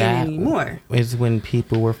you can't anymore. It's when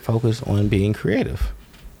people were focused on being creative.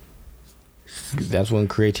 That's when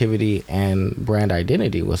creativity and brand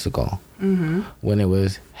identity was the goal. Mm-hmm. When it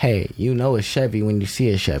was, hey, you know a Chevy when you see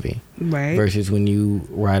a Chevy. Right. Versus when you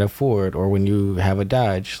ride a Ford or when you have a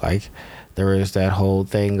Dodge. Like, there is that whole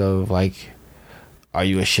thing of, like, are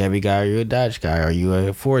you a Chevy guy or are you a Dodge guy? Are you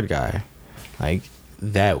a Ford guy? Like,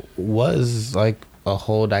 that was, like, a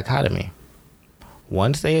whole dichotomy.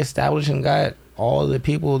 Once they established and got all the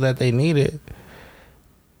people that they needed,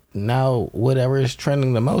 now whatever is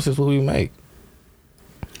trending the most is what we make.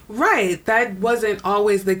 Right. That wasn't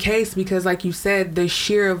always the case because, like you said, the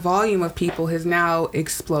sheer volume of people has now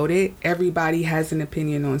exploded. Everybody has an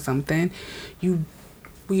opinion on something.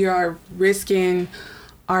 We are risking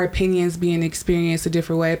our opinions being experienced a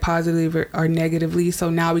different way, positively or negatively. So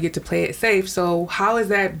now we get to play it safe. So how is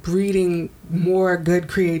that breeding more good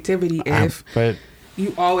creativity if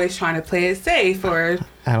you always trying to play it safe? Or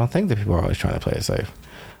I don't think that people are always trying to play it safe.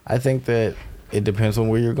 I think that it depends on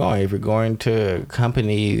where you're going. If you're going to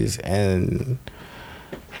companies and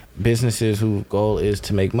businesses whose goal is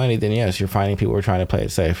to make money, then yes, you're finding people who are trying to play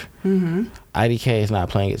it safe. Mm-hmm. IDK is not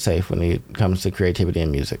playing it safe when it comes to creativity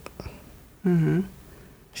and music. Mm-hmm.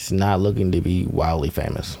 He's not looking to be wildly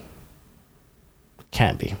famous.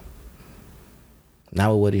 Can't be.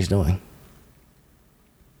 Not with what he's doing.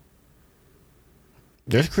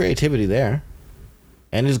 There's creativity there,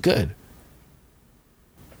 and it's good.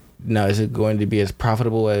 Now, is it going to be as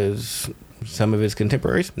profitable as some of his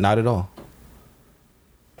contemporaries? Not at all.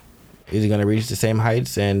 Is he going to reach the same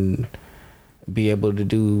heights and be able to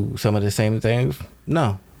do some of the same things?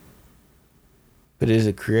 No. But is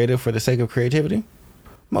it creative for the sake of creativity?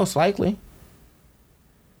 Most likely.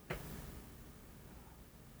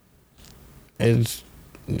 It's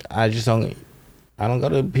I just don't. I don't go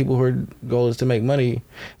to people whose goal is to make money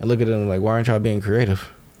and look at them like, why aren't y'all being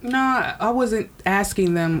creative? No, I wasn't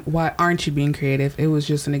asking them why aren't you being creative. It was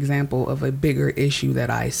just an example of a bigger issue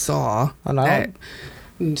that I saw. I know. That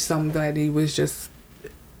somebody was just,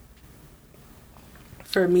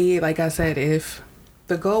 for me, like I said, if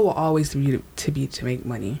the goal will always be to make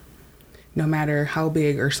money, no matter how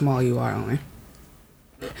big or small you are on.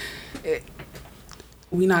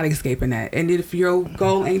 We're not escaping that. And if your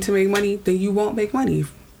goal ain't to make money, then you won't make money.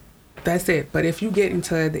 That's it. But if you get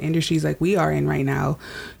into the industries like we are in right now,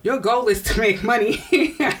 your goal is to make money.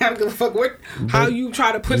 I don't give a fuck how you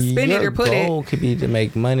try to spin it or put it. Your goal could be to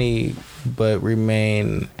make money, but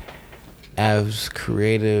remain as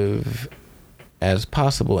creative as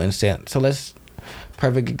possible. Instead, so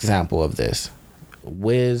perfect example of this: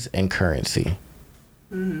 Wiz and Currency.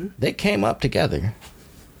 Mm-hmm. They came up together.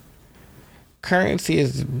 Currency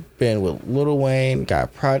has been with Lil Wayne,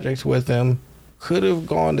 got projects with him, could have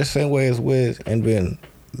gone the same way as Wiz and been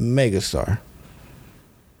megastar.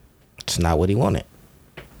 It's not what he wanted.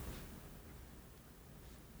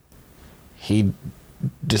 He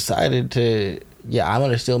decided to, I'm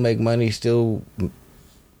going to still make money, still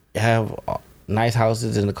have nice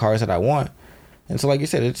houses and the cars that I want. And so, like you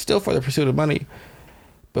said, it's still for the pursuit of money,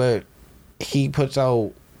 but he puts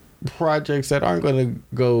out projects that aren't going to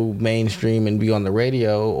go mainstream and be on the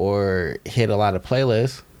radio or hit a lot of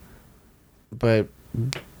playlists, but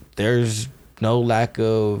there's no lack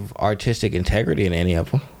of artistic integrity in any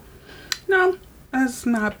of them. No, that's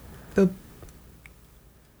not the...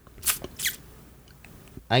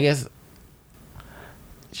 I guess,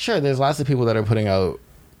 sure, there's lots of people that are putting out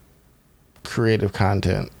creative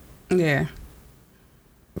content. Yeah.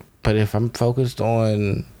 But if I'm focused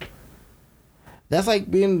on... That's like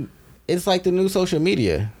it's like the new social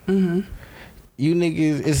media. Mm-hmm. You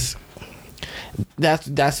niggas,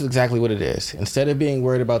 that's exactly what it is. Instead of being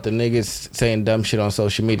worried about the niggas saying dumb shit on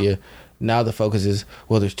social media, now the focus is,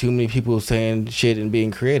 well, there's too many people saying shit and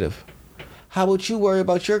being creative. How about you worry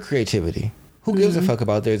about your creativity? Who gives a fuck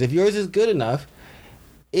about theirs? If yours is good enough,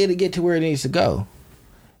 it'll get to where it needs to go.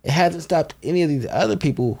 It hasn't stopped any of these other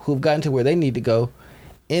people who've gotten to where they need to go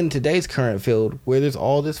in today's current field where there's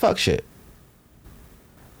all this fuck shit.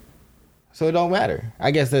 So it don't matter.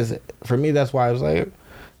 I guess for me, that's why I was like,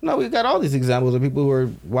 no, we've got all these examples of people who are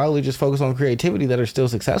wildly just focused on creativity that are still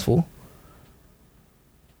successful.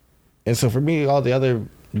 And so for me, all the other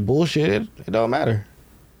bullshit, it don't matter.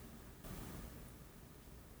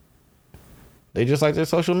 They just like their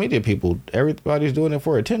social media people. Everybody's doing it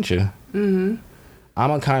for attention. Mm-hmm.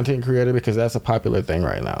 I'm a content creator because that's a popular thing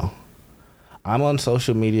right now. I'm on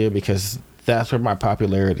social media because that's where my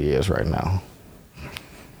popularity is right now.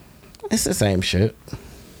 It's the same shit.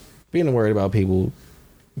 Being worried about people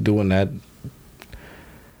doing that.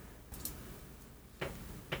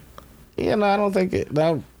 Yeah, no, I don't think it.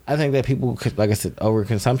 No, I think that people could, like I said,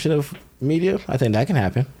 overconsumption of media. I think that can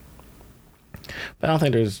happen. But I don't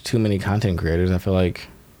think there's too many content creators. I feel like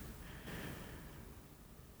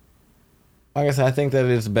I said, I think that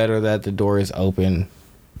it's better that the door is open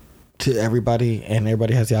to everybody and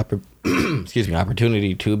everybody has the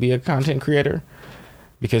opportunity to be a content creator.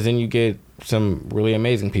 Because then you get some really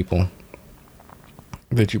amazing people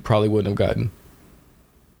that you probably wouldn't have gotten.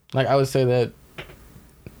 Like, I would say that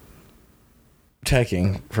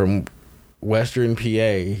Teching from Western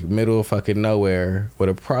PA, middle of fucking nowhere, would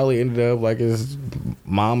have probably ended up like his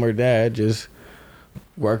mom or dad, just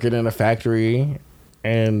working in a factory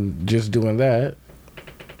and just doing that,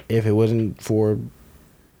 if it wasn't for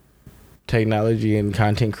technology and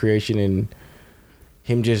content creation and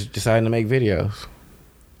him just deciding to make videos.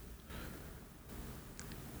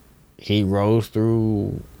 He rose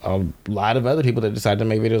through a lot of other people that decided to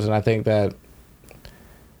make videos, and I think that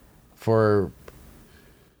for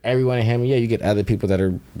everyone in him, you get other people that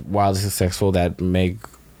are wildly successful that make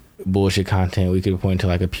bullshit content. We could point to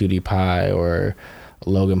like a PewDiePie or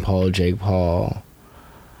Logan Paul, Jake Paul.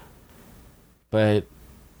 But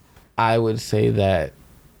I would say that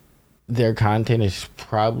their content is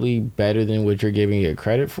probably better than what you're giving it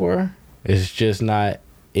credit for. It's just not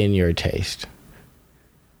in your taste.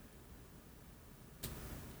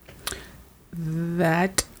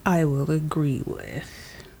 That I will agree with.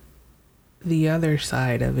 The other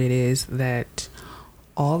side of it is that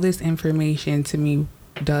all this information to me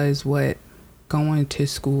does what going to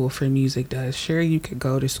school for music does. Sure, you could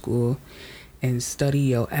go to school and study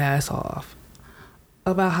your ass off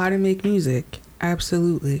about how to make music.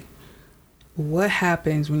 Absolutely. What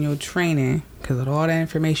happens when your training, because of all that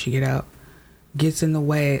information you get out, gets in the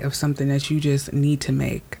way of something that you just need to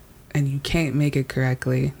make? and you can't make it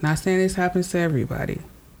correctly. Not saying this happens to everybody,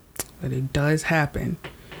 but it does happen.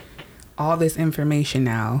 All this information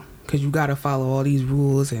now, because you got to follow all these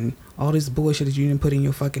rules and all this bullshit that you didn't put in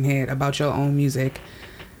your fucking head about your own music,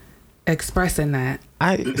 expressing that.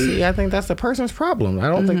 I think that's the person's problem. I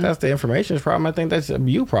don't think that's the information's problem. I think that's a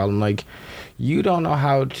you problem. Like, you don't know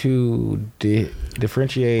how to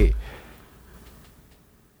differentiate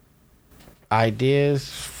ideas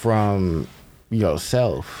from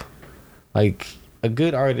yourself. Like, a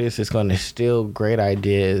good artist is going to steal great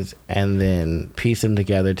ideas and then piece them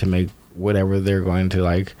together to make whatever they're going to,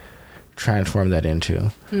 like, transform that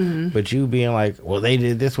into. But you being like, well, they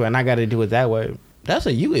did this way and I got to do it that way, that's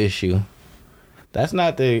a you issue. That's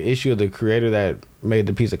not the issue of the creator that made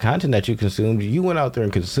the piece of content that you consumed. You went out there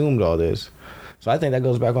and consumed all this. So I think that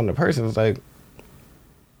goes back on the person. It's like,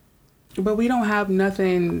 but we don't have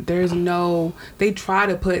nothing. There's no, they try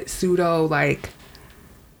to put pseudo, like,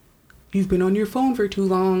 you've been on your phone for too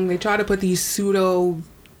long. They try to put these pseudo,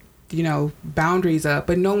 you know, boundaries up,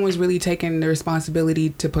 but no one's really taking the responsibility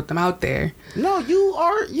to put them out there. no,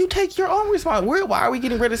 you take your own responsibility. Why are we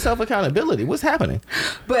getting rid of self-accountability? What's happening?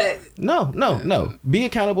 But No. Be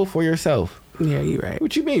accountable for yourself. yeah, you're right.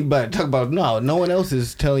 What you mean? But talk about, no one else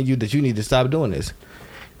is telling you that you need to stop doing this.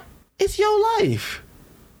 It's your life.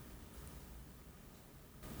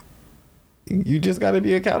 You just got to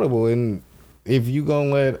be accountable. And if you gonna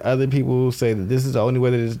let other people say that this is the only way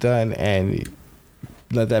that it's done and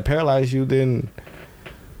let that paralyze you, then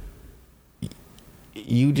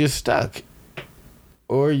you just stuck.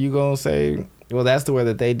 Or you gonna say, well, that's the way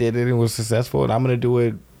that they did it and was successful, and I'm gonna do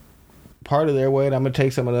it part of their way, and I'm gonna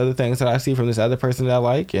take some of the other things that I see from this other person that I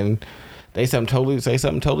like, and say something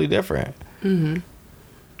totally different.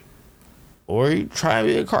 Or you try and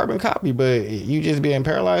be a carbon copy, but you just being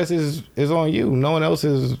paralyzed is on you. No one else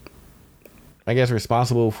is, I guess,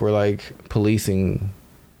 responsible for, like, policing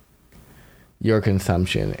your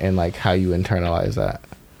consumption and, like, how you internalize that.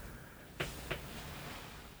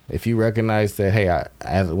 If you recognize that, hey,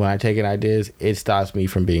 when I take in ideas, it stops me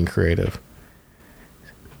from being creative.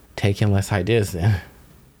 Take in less ideas then.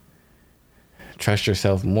 Trust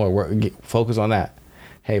yourself more. Focus on that.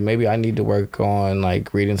 Hey, maybe I need to work on,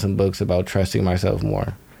 like, reading some books about trusting myself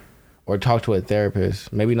more. Or talk to a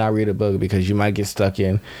therapist. Maybe not read a book because you might get stuck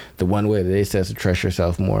in the one way that it says to trust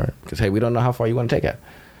yourself more. Because, hey, we don't know how far you want to take it.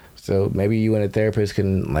 So maybe you and a therapist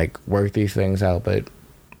can, like, work these things out. But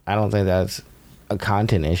I don't think that's a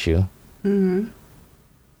content issue.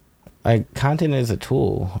 Like, content is a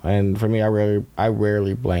tool. And for me, I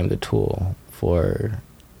rarely blame the tool for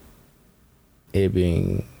it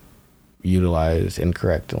being utilized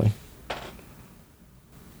incorrectly.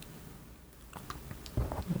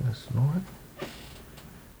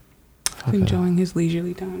 Enjoying his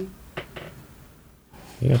leisurely time.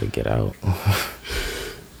 You gotta get out.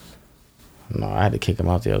 No, I had to kick him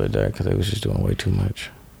out the other day because they was just doing way too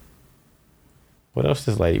much. What else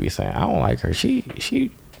does this lady be saying? I don't like her. She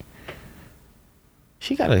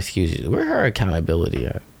got excuses. Where her accountability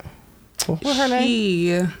at? What's her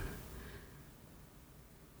name?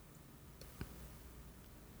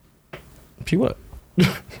 She what?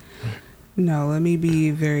 No, let me be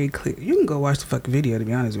very clear. You can go watch the fucking video, to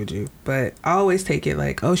be honest with you. But I always take it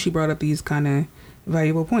like, oh, she brought up these kind of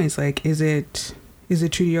valuable points. Like, is it true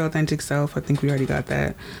to your authentic self? I think we already got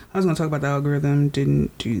that. I was going to talk about the algorithm.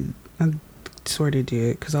 Didn't do. I sort of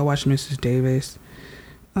did because I watched Mrs. Davis.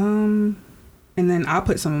 And then I'll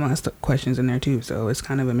put some of my questions in there too. So it's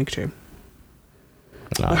kind of a mixture.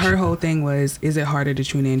 But her whole thing was, is it harder to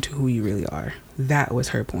tune into who you really are? That was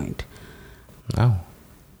her point. No.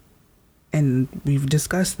 And we've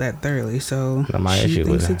discussed that thoroughly. So my she issue thinks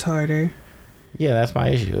was it's harder. Yeah, that's my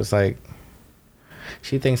issue. It's like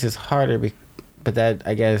she thinks it's harder, but that,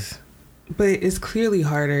 I guess. But it's clearly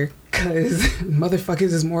harder because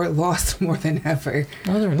motherfuckers is more lost more than ever.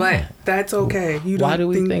 No, they're but not. That's okay. Why do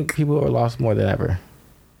we think people are lost more than ever?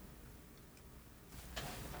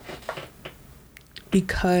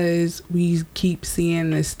 Because we keep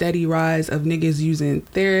seeing the steady rise of niggas using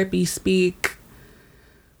therapy speak,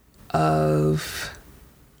 of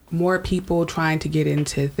more people trying to get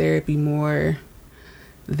into therapy more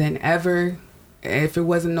than ever. If it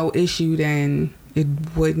wasn't no issue, then it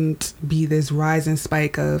wouldn't be this rising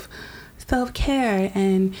spike of self-care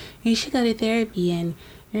and you should go to therapy and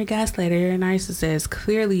you're a gaslighter, you're a narcissist.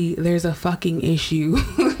 Clearly, there's a fucking issue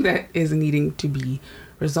that is needing to be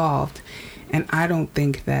resolved. And I don't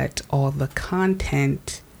think that all the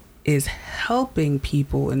content is helping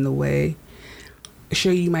people in the way.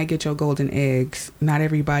 Sure, you might get your golden eggs. Not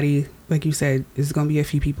everybody, like you said, is going to be a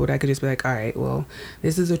few people that could just be like, all right, well,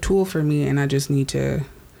 this is a tool for me and I just need to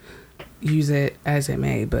use it as it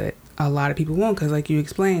may, but a lot of people won't, because like you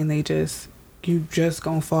explained, you just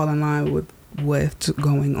gonna fall in line with what's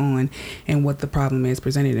going on and what the problem is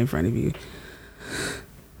presented in front of you.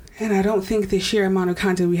 And I don't think the sheer amount of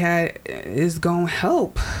content we had is gonna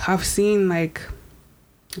help. I've seen, like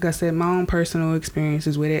I said, my own personal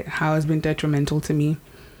experiences with it, how it's been detrimental to me.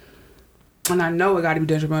 And I know it got to be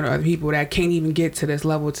detrimental to other people that can't even get to this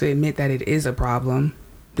level to admit that it is a problem.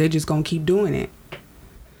 They're just gonna keep doing it.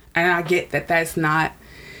 And I get that that's not,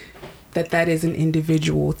 that is an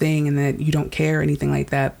individual thing and that you don't care or anything like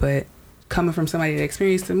that. But coming from somebody that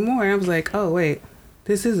experienced it more, I was like, oh, wait,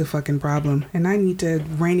 this is a fucking problem. And I need to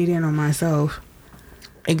rein it in on myself.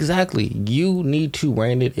 Exactly. You need to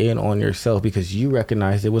rein it in on yourself because you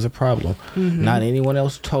recognized it was a problem. Mm-hmm. Not anyone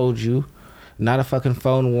else told you. Not a fucking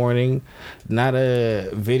phone warning. Not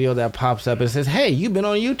a video that pops up and says, hey, you've been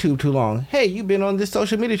on YouTube too long. Hey, you've been on this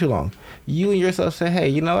social media too long. You and yourself say, hey,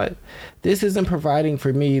 you know what? This isn't providing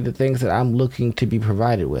for me the things that I'm looking to be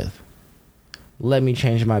provided with. Let me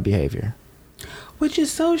change my behavior. Which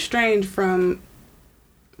is so strange from,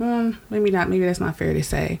 maybe that's not fair to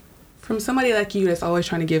say. From somebody like you that's always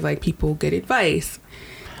trying to give like people good advice.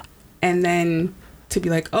 And then to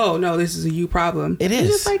be like, oh, no, this is a you problem. It is. It's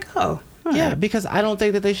just like, oh. Yeah, right. Because I don't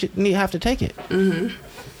think that they should have to take it. Mm-hmm.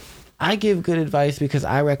 I give good advice because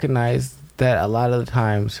I recognize that a lot of the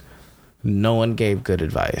times no one gave good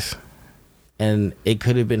advice. And it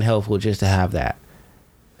could have been helpful just to have that.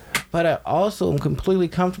 But I also am completely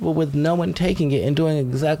comfortable with no one taking it and doing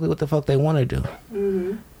exactly what the fuck they want to do.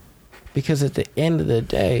 Mm-hmm. Because at the end of the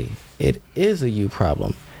day, it is a you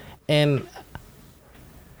problem. And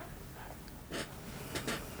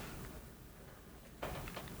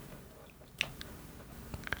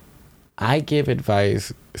I give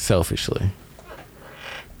advice selfishly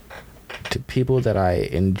to people that I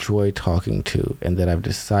enjoy talking to and that I've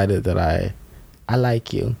decided that I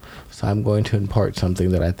like you, so I'm going to impart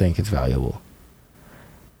something that I think is valuable.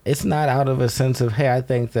 It's not out of a sense of, hey, I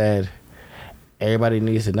think that everybody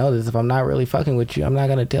needs to know this. If I'm not really fucking with you, I'm not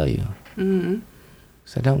going to tell you. Mm-hmm.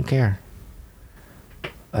 So I don't care.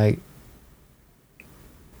 Like,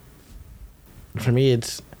 for me,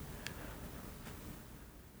 it's,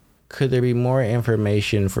 could there be more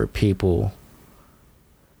information for people?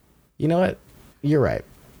 You know what? You're right.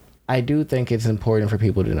 I do think it's important for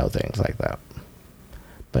people to know things like that.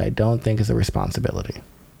 But I don't think it's a responsibility.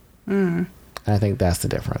 Mm. And I think that's the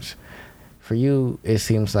difference. For you, it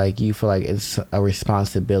seems like you feel like it's a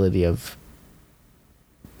responsibility of...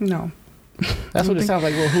 No. That's what it sounds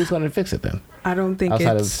like. Well, who's going to fix it then? I don't think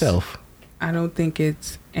outside of self. I don't think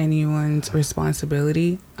it's anyone's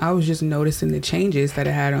responsibility. I was just noticing the changes that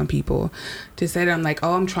it had on people. To say that I'm like,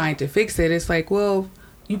 oh, I'm trying to fix it. It's like, well,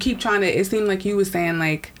 you keep trying to... It seemed like you were saying,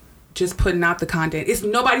 like, just putting out the content. It's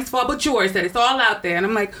nobody's fault but yours that it's all out there. And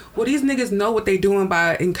I'm like, well, these niggas know what they doing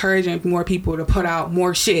by encouraging more people to put out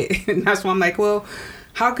more shit. And that's why I'm like, well,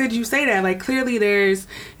 how could you say that? Like, clearly there's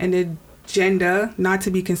an agenda, not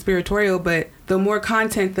to be conspiratorial, but the more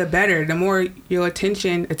content, the better. The more your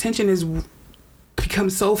attention is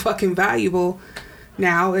becomes so fucking valuable.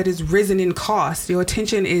 Now it has risen in cost. Your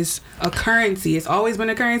attention is a currency. It's always been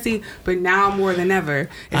a currency, but now more than ever,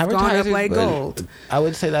 it's gone up like gold. I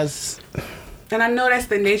would say that's... And I know that's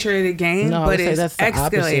the nature of the game, no, but it's that's the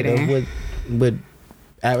escalating. opposite of what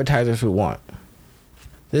advertisers would want.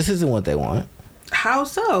 This isn't what they want. How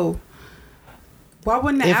so? Why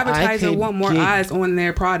wouldn't the advertiser want more eyes on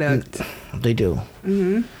their product? They do.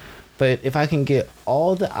 Mm-hmm. But if I can get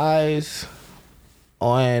all the eyes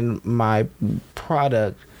on my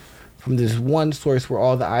product from this one source where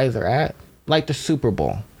all the eyes are at, like the Super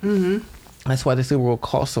Bowl. Mm-hmm. That's why the Super Bowl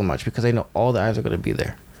costs so much, because they know all the eyes are going to be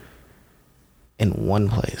there in one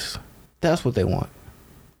place. That's what they want.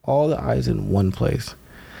 All the eyes in one place.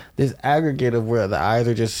 This aggregate of where the eyes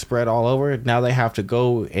are just spread all over, now they have to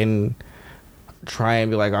go and try and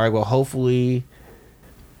be like, all right, well, hopefully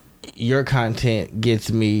your content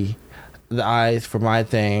gets me the eyes for my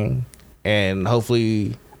thing, and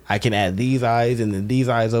hopefully I can add these eyes and then these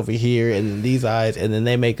eyes over here and then these eyes, and then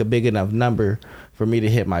they make a big enough number for me to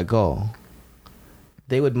hit my goal.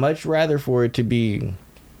 They would much rather for it to be,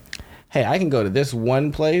 hey, I can go to this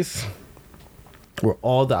one place where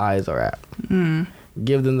all the eyes are at. Mm.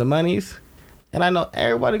 Give them the monies, and I know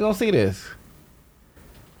everybody gonna see this.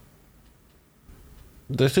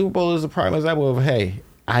 The Super Bowl is a prime example of, hey,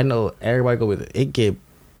 I know everybody go with it. It get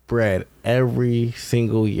bread every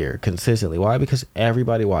single year consistently. Why? Because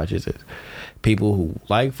everybody watches it. People who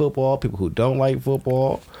like football, people who don't like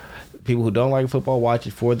football, people who don't like football watch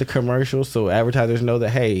it for the commercials, so advertisers know that,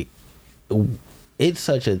 hey, it's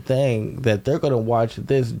such a thing that they're going to watch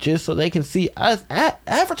this just so they can see us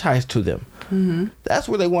advertised to them. Mm-hmm. That's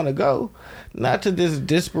where they want to go, not to this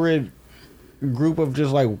disparate group of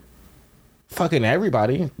just like fucking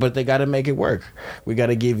everybody, but they got to make it work. We got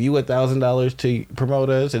to give you $1,000 to promote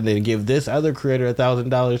us, and then give this other creator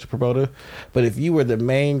 $1,000 to promote us. But if you were the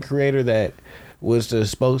main creator that was the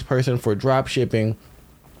spokesperson for drop shipping,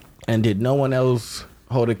 and did no one else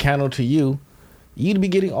hold a candle to you, you'd be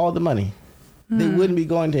getting all the money. They wouldn't be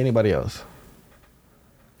going to anybody else,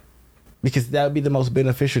 because that would be the most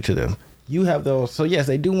beneficial to them. You have those, so yes,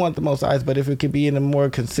 they do want the most eyes, but if it could be in a more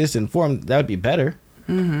consistent form, that would be better.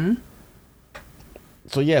 Mm-hmm.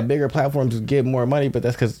 So yeah, bigger platforms get more money, but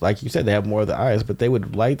that's because, like you said, they have more of the eyes, but they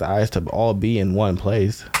would like the eyes to all be in one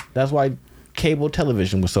place. That's why cable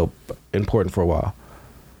television was so important for a while.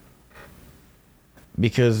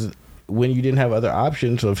 Because when you didn't have other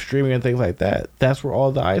options of streaming and things like that, that's where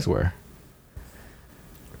all the eyes were.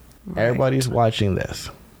 Right. Everybody's watching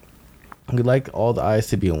this. We'd like all the eyes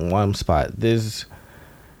to be in one spot.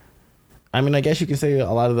 I guess you can say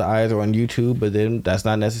a lot of the eyes are on YouTube, but then that's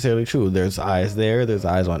not necessarily true. There's eyes there. There's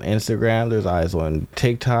eyes on Instagram. There's eyes on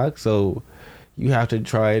TikTok. So you have to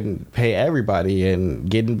try and pay everybody and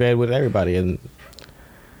get in bed with everybody. And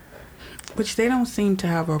which they don't seem to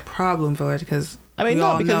have a problem for it, because you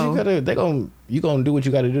gonna do what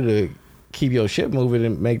you gotta do to keep your ship moving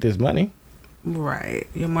and make this money. Right.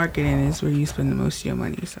 Your marketing is where you spend the most of your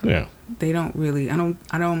money. So yeah. They don't really, I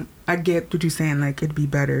get what you're saying, like it'd be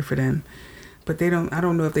better for them, but I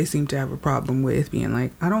don't know if they seem to have a problem with being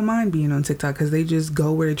like, I don't mind being on TikTok, because they just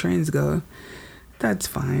go where the trends go. That's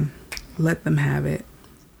fine. Let them have it.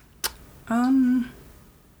 Like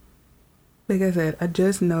I said, I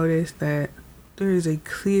just noticed that there is I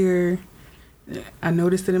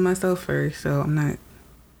noticed it in myself first, so I'm not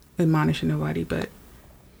admonishing nobody, but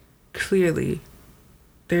clearly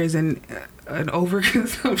there's an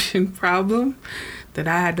overconsumption problem that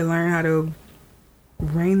I had to learn how to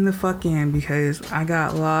rein the fuck in, because I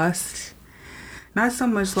got lost. Not so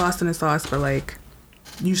much lost in the sauce, but like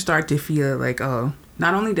you start to feel like, oh,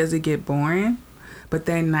 not only does it get boring, but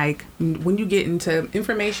then like when you get into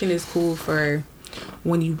information is cool for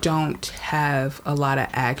when you don't have a lot of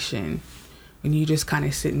action, when you just kind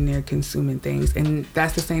of sitting there consuming things. And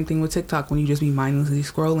that's the same thing with TikTok, when you just be mindlessly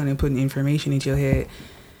scrolling and putting information into your head.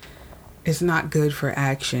 It's not good for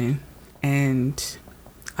action. And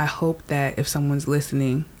I hope that if someone's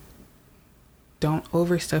listening, don't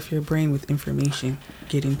overstuff your brain with information.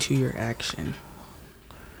 Get into your action.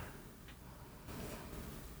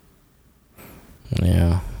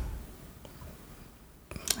 Yeah.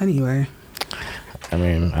 Anyway. I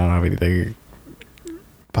don't have anything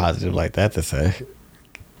positive like that to say.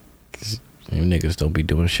 'Cause you niggas don't be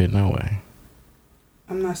doing shit no way.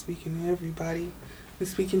 I'm not speaking to everybody. I'm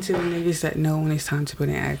speaking to the niggas that know when it's time to put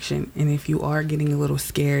in action. And if you are getting a little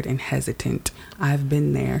scared and hesitant, I've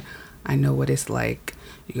been there. I know what it's like.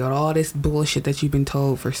 You got all this bullshit that you've been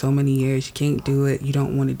told for so many years. You can't do it. You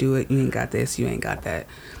don't want to do it. You ain't got this. You ain't got that.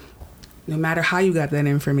 No matter how you got that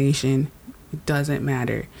information, it doesn't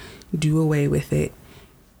matter. Do away with it.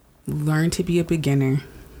 Learn to be a beginner,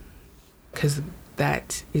 because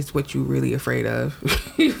that is what you're really afraid of.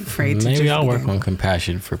 You're afraid to maybe just I'll begin. work on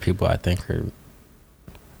compassion for people I think are.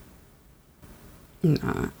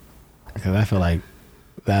 Nah. Because I feel like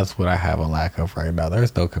that's what I have a lack of right now.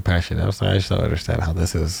 There's no compassion. I just don't understand how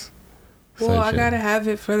this is. Well, I gotta have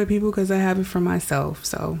it for the people because I have it for myself.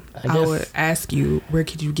 So I would ask you, where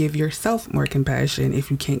could you give yourself more compassion if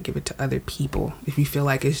you can't give it to other people? If you feel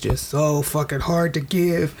like it's just so fucking hard to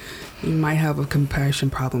give, you might have a compassion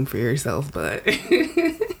problem for yourself. But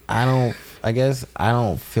I guess I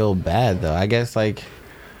don't feel bad though. I guess like.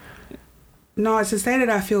 No, it's to say that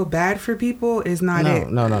I feel bad for people is not it.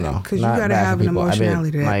 No. Because you gotta have an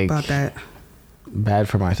emotionality about that. Bad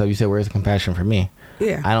for myself. You said, where's the compassion for me?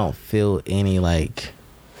 Yeah. I don't feel any like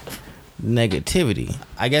negativity.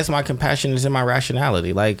 I guess my compassion is in my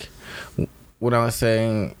rationality. Like what I was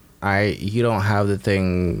saying, you don't have the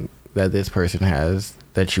thing that this person has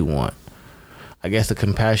that you want. I guess the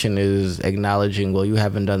compassion is acknowledging, well, you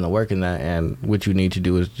haven't done the work in that, and what you need to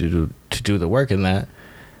do is to do the work in that,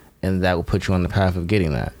 and that will put you on the path of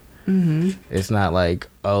getting that. Mm-hmm. It's not like,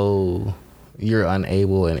 oh, you're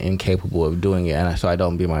unable and incapable of doing it, and so I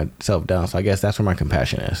don't beat myself down. So I guess that's where my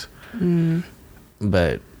compassion is. Mm.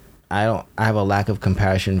 But I have a lack of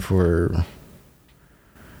compassion for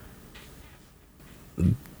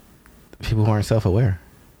people who aren't self-aware.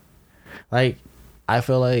 Like, I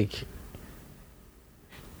feel like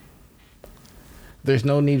there's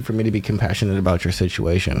no need for me to be compassionate about your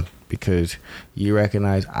situation because you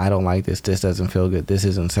recognize I don't like this. This doesn't feel good. This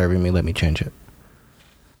isn't serving me. Let me change it.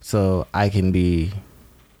 So I can be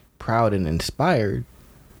proud and inspired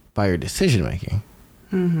by your decision making.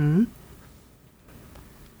 Mm-hmm.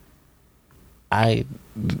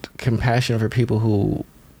 Compassion for people who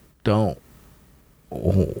don't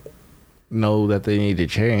know that they need to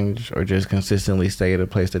change or just consistently stay at a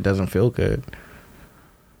place that doesn't feel good.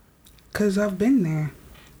 Because I've been there.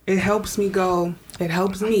 It helps me go. It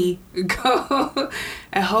helps me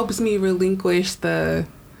relinquish the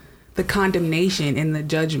condemnation and the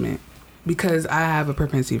judgment, because I have a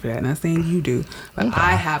propensity for that. Not saying you do, but okay.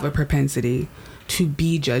 I have a propensity to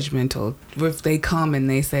be judgmental. If they come and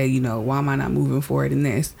they say, why am I not moving forward in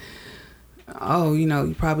this? Oh,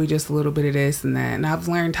 you probably just a little bit of this and that. And I've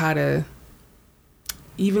learned how to,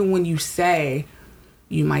 even when you say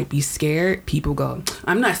you might be scared, people go,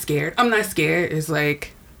 I'm not scared. I'm not scared. It's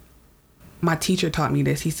like, my teacher taught me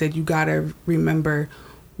this. He said, you got to remember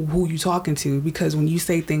who you talking to, because when you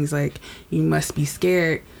say things like you must be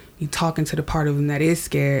scared, you talking to the part of them that is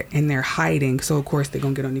scared and they're hiding. So of course they're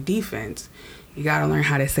going to get on the defense. You got to learn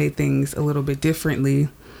how to say things a little bit differently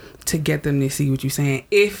to get them to see what you're saying,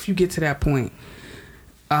 if you get to that point.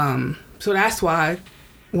 So that's why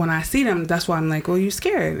when I see them, that's why I'm like, well, you're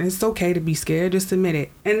scared. It's okay to be scared. Just admit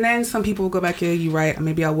it. And then some people will go back, yeah, you're right.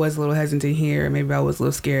 Maybe I was a little hesitant here. Or maybe I was a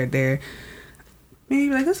little scared there. Maybe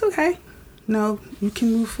like, that's okay. No, you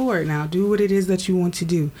can move forward now. Do what it is that you want to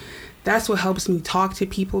do. That's what helps me talk to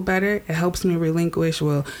people better. It helps me relinquish,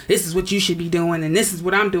 well, this is what you should be doing and this is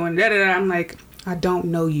what I'm doing. I'm like, I don't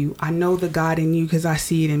know you. I know the God in you because I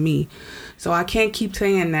see it in me. So I can't keep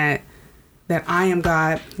saying that I am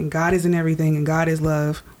God and God is in everything and God is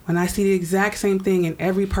love when I see the exact same thing in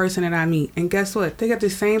every person that I meet. And guess what? They got the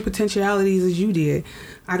same potentialities as you did.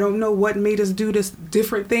 I don't know what made us do this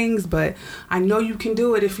different things, but I know you can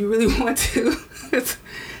do it if you really want to. So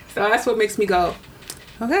that's what makes me go,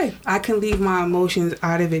 okay, I can leave my emotions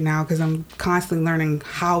out of it now, because I'm constantly learning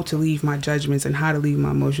how to leave my judgments and how to leave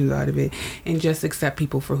my emotions out of it and just accept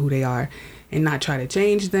people for who they are and not try to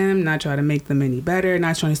change them, not try to make them any better,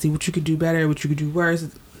 not trying to see what you could do better, what you could do worse.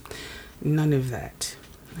 None of that.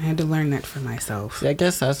 I had to learn that for myself. See, I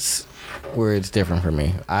guess that's where it's different for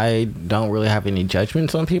me. I don't really have any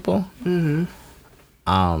judgments on people. Mm-hmm.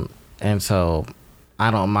 And so I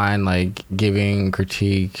don't mind like giving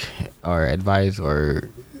critique or advice or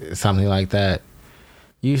something like that.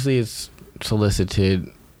 Usually it's solicited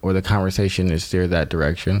or the conversation is steered that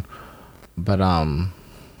direction. But I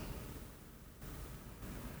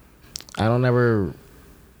don't ever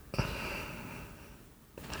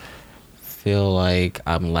feel like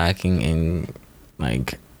I'm lacking in,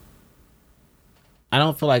 like, I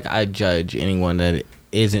don't feel like I judge anyone that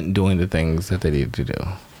isn't doing the things that they need to do.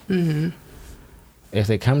 Mm-hmm. If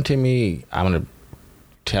they come to me, I'm going to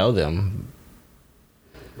tell them.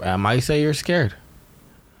 I might say you're scared.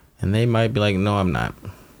 And they might be like, no, I'm not.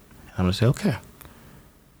 I'm going to say, okay.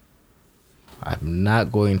 I'm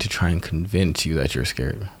not going to try and convince you that you're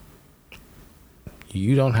scared.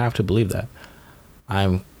 You don't have to believe that.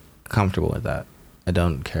 I'm comfortable with that. I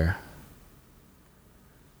don't care.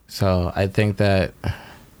 So I think that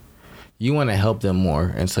you want to help them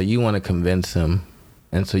more. And so you want to convince them.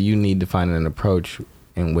 And so you need to find an approach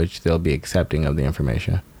in which they'll be accepting of the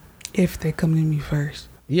information. If they come to me first.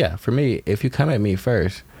 Yeah, for me, if you come at me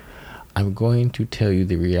first, I'm going to tell you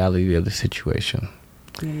the reality of the situation.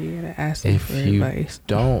 Yeah, you gotta ask them for advice. If you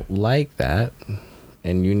don't like that,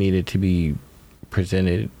 and you need it to be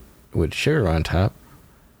presented with sugar on top,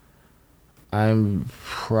 I'm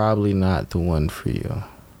probably not the one for you.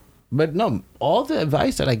 But no, all the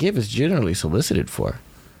advice that I give is generally solicited for.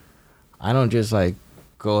 I don't just like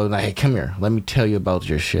go like, hey, come here, let me tell you about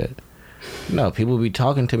your shit. No, people be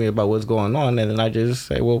talking to me about what's going on, and then I just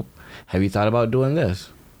say, well, have you thought about doing this?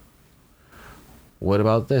 What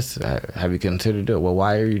about this? Have you considered it? Well,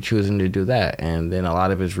 why are you choosing to do that? And then a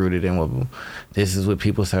lot of it's rooted in, well, this is what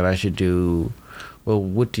people said I should do. Well,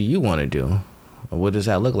 what do you want to do? What does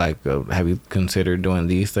that look like? Have you considered doing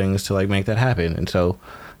these things to like make that happen? And so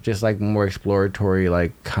just like more exploratory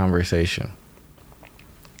like conversation.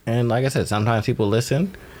 And like I said, sometimes people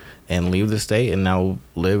listen and leave the state and now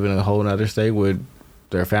live in a whole other state with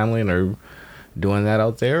their family and are doing that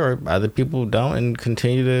out there, or other people don't and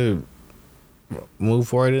continue to move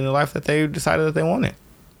forward in the life that they decided that they wanted.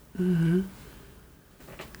 Mm-hmm.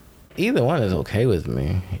 Either one is okay with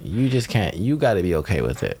me. You just can't, you got to be okay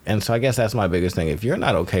with it. And so I guess that's my biggest thing. If you're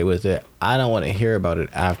not okay with it, I don't want to hear about it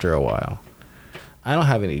after a while. I don't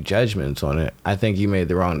have any judgments on it. I think you made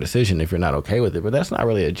the wrong decision if you're not okay with it. But that's not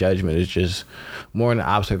really a judgment. It's just more an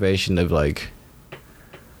observation of like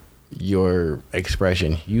your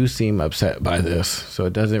expression. You seem upset by this, so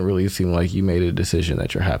it doesn't really seem like you made a decision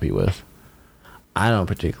that you're happy with. I don't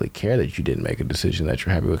particularly care that you didn't make a decision that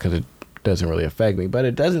you're happy with because it doesn't really affect me. But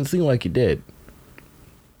it doesn't seem like you did.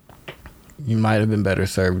 You might have been better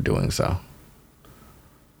served doing so.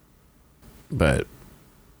 But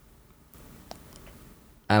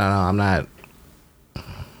I don't know. I'm not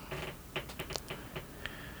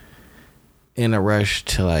in a rush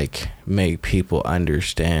to like make people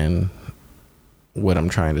understand what I'm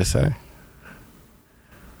trying to say.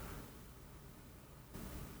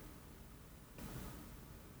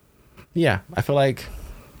 Yeah, I feel like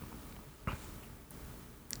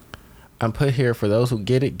I'm put here for those who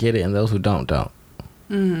get it, and those who don't.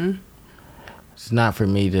 Mm-hmm. It's not for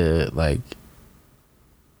me to like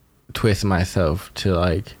twist myself to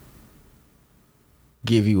like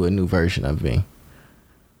give you a new version of me.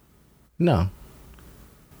 No.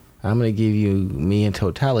 I'm going to give you me in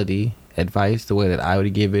totality, advice the way that I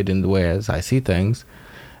would give it and the way as I see things.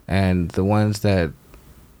 And the ones that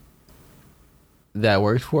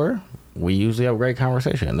works for, we usually have a great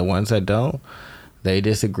conversation. The ones that don't, they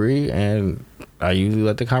disagree, and I usually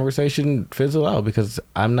let the conversation fizzle out because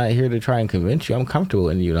I'm not here to try and convince you. I'm comfortable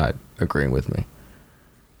in you not agreeing with me.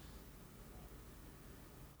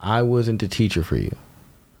 I wasn't the teacher for you.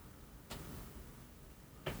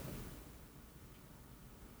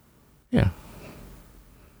 Yeah.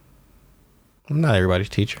 I'm not everybody's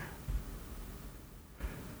teacher.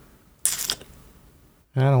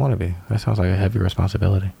 I don't want to be. That sounds like a heavy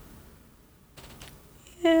responsibility.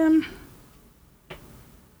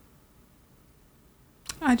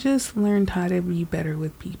 I just learned how to be better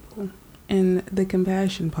with people. And the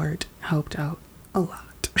compassion part helped out a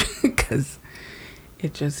lot. Because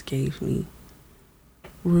it just gave me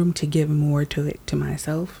room to give more to it to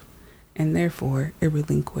myself. And therefore, it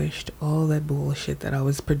relinquished all that bullshit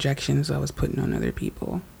that projections I was putting on other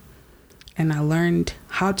people. And I learned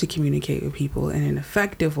how to communicate with people in an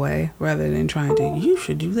effective way rather than trying to, you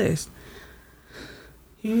should do this.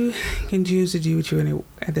 You can choose to do what you want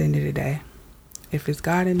at the end of the day. If it's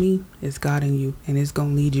God in me, it's God in you. And it's going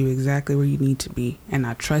to lead you exactly where you need to be. And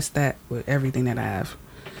I trust that with everything that I have.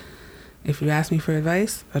 If you ask me for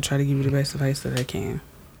advice, I'll try to give you the best advice that I can.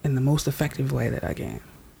 In the most effective way that I can.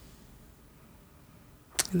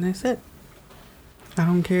 And that's it. I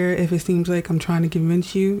don't care if it seems like I'm trying to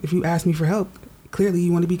convince you. If you ask me for help, clearly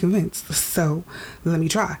you want to be convinced. So let me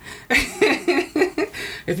try.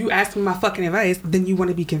 If you ask me my fucking advice, then you want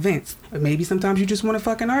to be convinced. Or maybe sometimes you just want to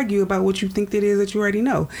fucking argue about what you think it is that you already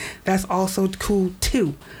know. That's also cool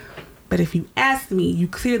too. But if you ask me, you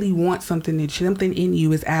clearly want something in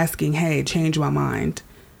you is asking, hey, change my mind.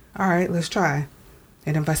 All right, let's try.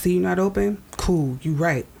 And if I see you not open, cool, you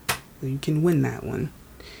right. You can win that one.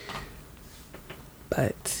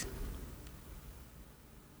 But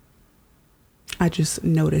I just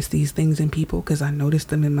notice these things in people because I notice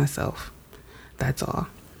them in myself. That's all.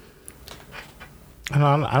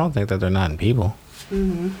 I don't think that they're not in people.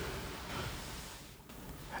 Mm-hmm.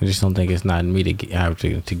 I just don't think it's not in me to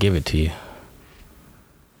give it to you.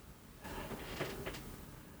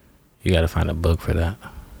 You got to find a book for that.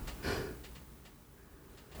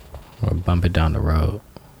 Or bump it down the road.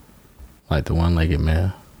 Like the one-legged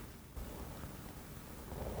man.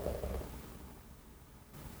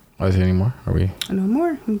 Oh, is there any more? Are we? No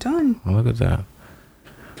more. I'm done. Oh, look at that.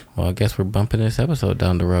 Well, I guess we're bumping this episode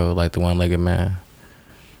down the road like the one-legged man.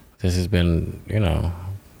 This has been,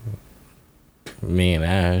 me and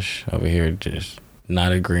Ash over here just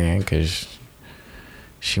not agreeing because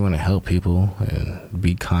she want to help people and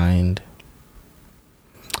be kind.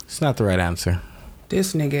 It's not the right answer.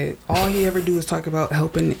 This nigga, all he ever do is talk about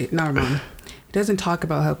helping. Never mind. He doesn't talk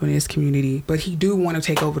about helping his community, but he do want to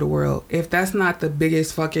take over the world. If that's not the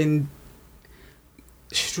biggest fucking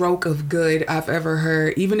stroke of good I've ever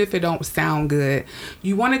heard, even if it don't sound good,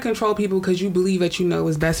 you want to control people because you believe that you know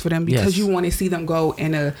is best for them because you want to see them go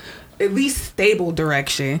in a at least stable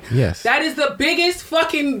direction. Yes. That is the biggest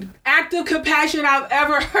fucking act of compassion I've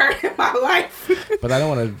ever heard in my life. But I don't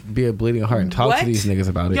want to be a bleeding heart and talk to these niggas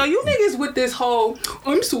about it. Yo, you niggas with this whole,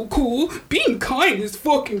 I'm so cool, being kind is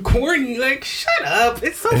fucking corny. Like, shut up.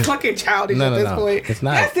 It's so fucking childish at this point. It's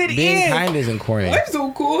not. Yes, it being is. kind isn't corny. I'm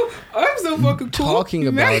so cool. I'm so fucking cool. Talking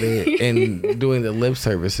about it and doing the lip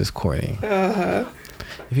service is corny. Uh-huh.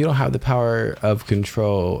 If you don't have the power of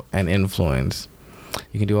control and influence,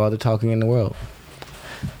 you can do all the talking in the world.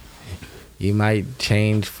 You might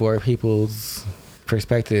change 4 people's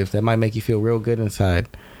perspective. That might make you feel real good inside.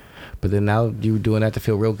 But then now you doing that to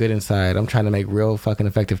feel real good inside. I'm trying to make real fucking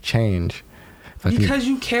effective change. Because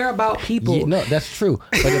you care about people. Yeah, no, that's true.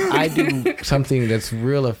 But if I do something that's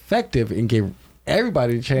real effective and give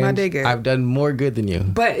everybody to change, I've done more good than you.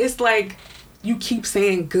 But it's like you keep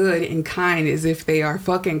saying good and kind as if they are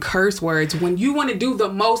fucking curse words when you want to do the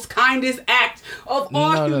most kindest act of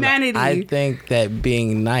all humanity. No. I think that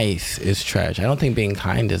being nice is trash. I don't think being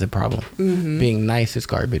kind is a problem. Mm-hmm. Being nice is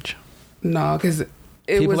garbage. No, because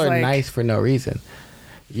people are nice for no reason.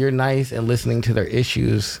 You're nice and listening to their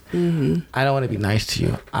issues. Mm-hmm. I don't want to be nice to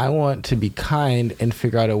you. I want to be kind and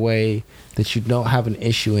figure out a way that you don't have an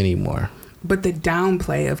issue anymore. But the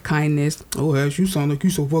downplay of kindness. Oh, Ash, you sound like you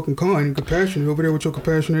so fucking kind and compassionate over there with your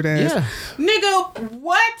compassionate ass. Yeah. Nigga,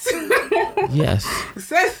 what? Yes.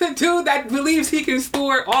 Says the dude that believes he can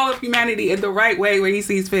steward all of humanity in the right way where he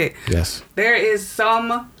sees fit. Yes. There is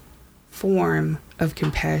some form of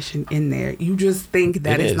compassion in there. You just think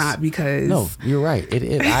that it's not because... No, you're right. It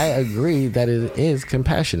is. I agree that it is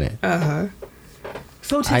compassionate. Uh-huh.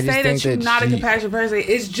 So to say that you're not a compassionate person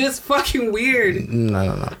is just fucking weird.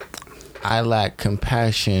 No. I lack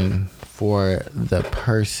compassion for the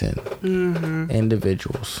person. Mm-hmm.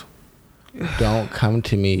 Individuals. Don't come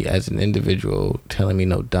to me as an individual telling me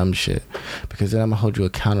no dumb shit, because then I'm going to hold you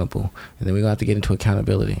accountable, and then we're going to have to get into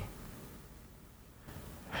accountability.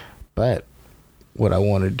 But what I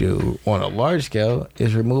want to do on a large scale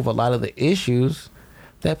is remove a lot of the issues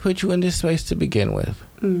that put you in this space to begin with.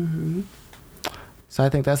 Mm-hmm. So I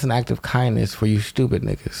think that's an act of kindness for you stupid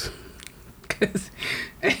niggas.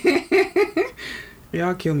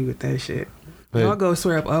 Y'all kill me with that shit. But y'all go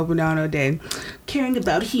swear up and down all day. Caring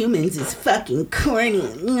about humans is fucking corny.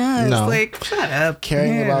 No, it's like, shut up.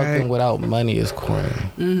 Caring about them without money is corny.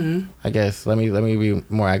 Mm-hmm. I guess, let me be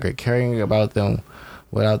more accurate. Caring about them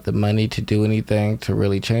without the money to do anything to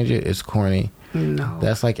really change it is corny. No.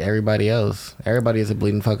 That's like everybody else. Everybody has a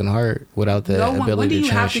bleeding fucking heart without the ability to change shit. When do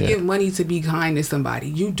you have to give money to be kind to somebody?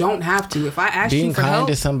 You don't have to. If I ask you for help... Being kind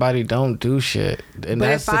to somebody don't do shit. And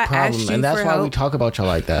that's the problem. And that's why we talk about y'all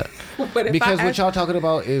like that. Because what y'all talking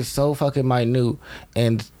about is so fucking minute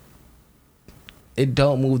and it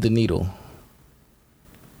don't move the needle.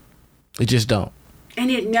 It just don't. And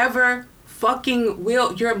it never... fucking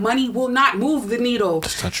will. Your money will not move the needle.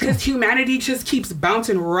 That's not true. Because humanity just keeps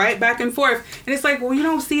bouncing right back and forth. And it's like, well, you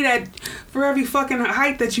don't see that for every fucking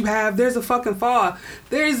height that you have, there's a fucking fall.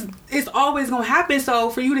 It's always going to happen. So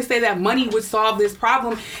for you to say that money would solve this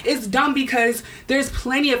problem, it's dumb, because there's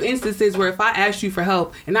plenty of instances where if I asked you for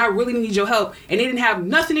help and I really need your help and it didn't have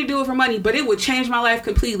nothing to do with money, but it would change my life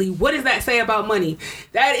completely. What does that say about money?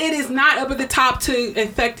 That it is not up at the top to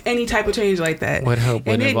affect any type of change like that. What help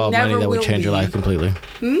would involve money that would change your life completely?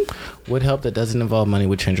 What help that doesn't involve money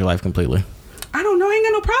would change your life completely? I don't know. I ain't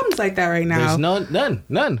got no problems like that right now.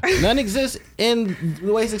 There's none exists in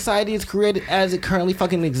the way society is created as it currently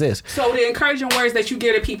fucking exists. So the encouraging words that you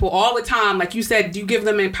give to people all the time, like you said, you give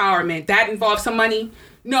them empowerment, that involves some money?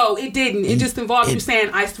 No, it didn't. It just involved you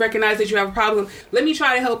saying, I recognize that you have a problem. Let me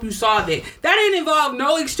try to help you solve it. That didn't involve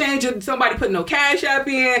no exchange of somebody putting no cash up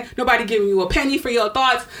in, nobody giving you a penny for your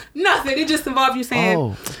thoughts. Nothing. It just involved you saying,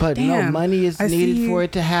 oh, but no, money is needed for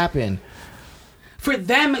it to happen. For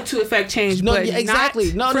them to affect change, no, but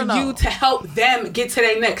exactly. Not for you to help them get to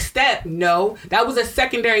their next step. No, that was a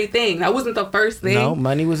secondary thing. That wasn't the first thing. No,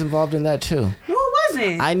 money was involved in that too. No, it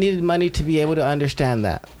wasn't. I needed money to be able to understand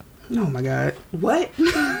that. Oh my God. What?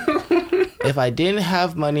 If I didn't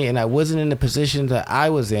have money and I wasn't in the position that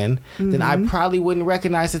I was in, then I probably wouldn't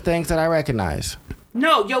recognize the things that I recognize.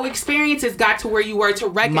 No, your experiences got to where you were to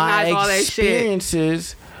recognize all that shit. My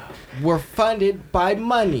experiences were funded by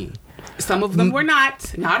money. Some of them were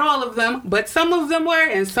not all of them, but some of them were,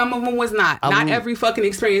 and some of them was not. Not every fucking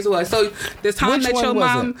experience was. So the time that your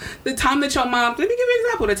mom, let me give you an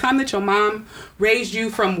example. The time that your mom raised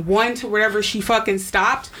you from 1 to wherever she fucking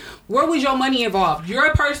stopped, where was your money involved?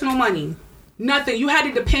 Your personal money. Nothing. You had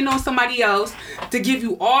to depend on somebody else to give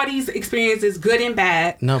you all these experiences, good and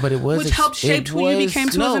bad. No, but it was... Which helped shape who you became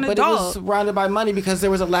as an adult. No, but it was surrounded by money because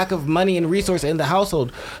there was a lack of money and resource in the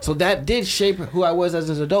household. So that did shape who I was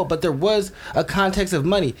as an adult. But there was a context of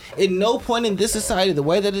money. At no point in this society, the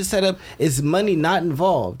way that it's set up, is money not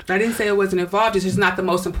involved. I didn't say it wasn't involved. It's just not the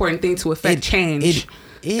most important thing to affect change. It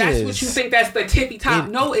is. That's what you think that's the tippy top.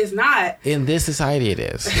 No, it's not. In this society, it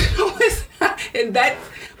is. No, it's not. And that...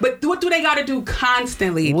 But what do they got to do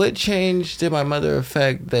constantly? What change did my mother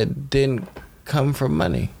affect that didn't come from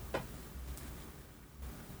money?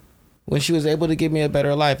 when she was able to give me a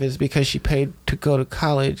better life is because she paid to go to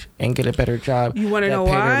college and get a better job. You want to know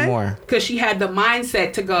why? Because she had the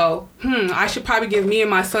mindset to go, I should probably give me and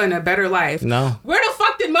my son a better life. No. Where the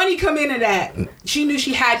fuck did money come into that? She knew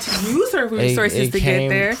she had to use her resources to get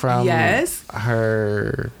there. From yes.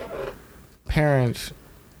 Her parents.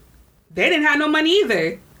 They didn't have no money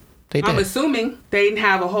either. They did. I'm assuming they didn't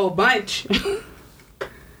have a whole bunch.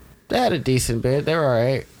 They had a decent bit. They were all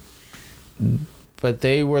right. But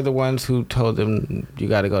they were the ones who told them, you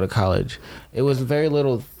got to go to college. It was very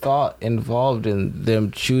little thought involved in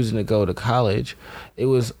them choosing to go to college. It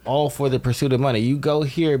was all for the pursuit of money. You go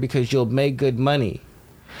here because you'll make good money.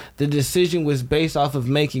 The decision was based off of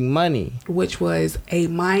making money. Which was a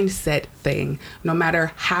mindset thing. No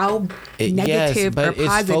matter how negative or positive.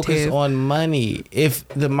 It's focused on money. If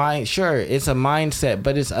the mind, sure, it's a mindset,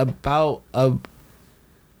 but it's about a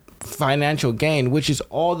financial gain, which is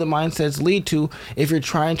all the mindsets lead to if you're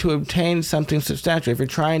trying to obtain something substantial, if you're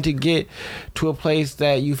trying to get to a place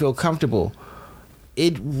that you feel comfortable.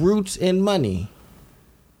 It roots in money.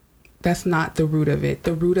 That's not the root of it.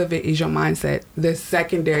 The root of it is your mindset. The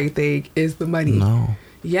secondary thing is the money. No.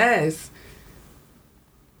 Yes.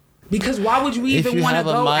 Because why would you even want to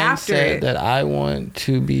go after it? If you have a mindset that I want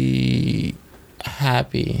to be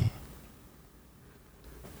happy,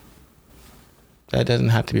 that doesn't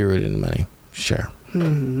have to be rooted in money. Sure.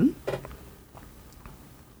 Mm-hmm.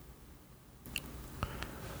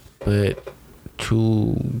 But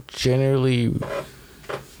to generally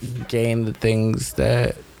gain the things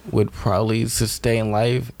that would probably sustain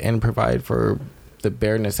life and provide for the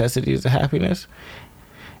bare necessities of happiness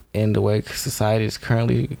in the way society is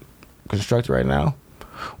currently constructed right now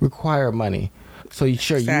require money. So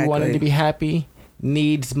sure, exactly. You wanting to be happy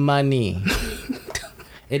needs money.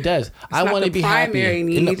 It does. I want to be happy.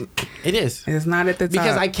 Need. It is. It's not at the top.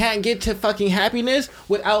 Because I can't get to fucking happiness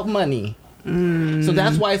without money. So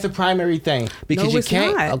that's why it's a primary thing. Because you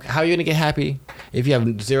can't. Okay, how are you going to get happy if you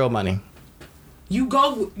have zero money? You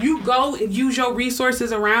go and use your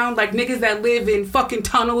resources around like niggas that live in fucking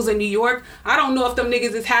tunnels in New York. I don't know if them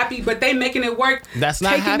niggas is happy, but they making it work. That's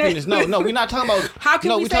not happiness. No, we're not talking about. How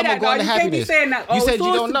can we say that? Going to happiness. That. You said you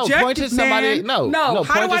don't know. Point to somebody. No.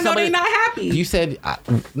 How do I know they're not happy? You said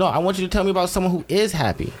no. I want you to tell me about someone who is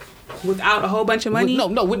happy without a whole bunch of money.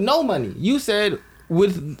 With no money. You said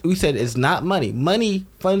we said it's not money. Money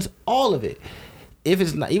funds all of it. If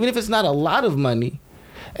it's not, even if it's not a lot of money.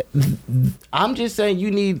 I'm just saying you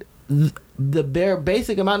need the bare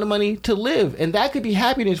basic amount of money to live, and that could be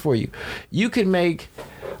happiness for you. You could make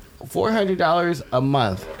 $400 a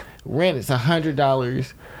month. Rent is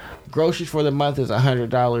 $100. Groceries for the month is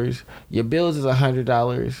 $100. Your bills is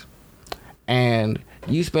 $100, and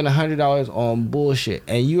you spend $100 on bullshit,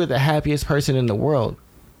 and you are the happiest person in the world.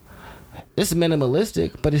 This is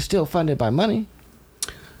minimalistic, but it's still funded by money.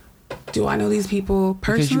 Do I know these people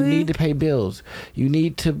personally? Because you need to pay bills. You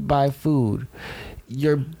need to buy food.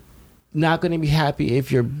 You're not going to be happy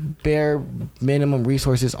if your bare minimum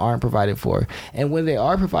resources aren't provided for. And when they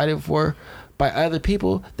are provided for by other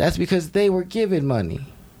people, that's because they were given money.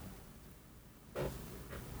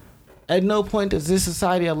 At no point does this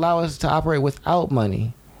society allow us to operate without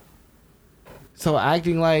money. So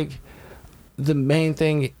acting like the main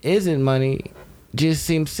thing isn't money just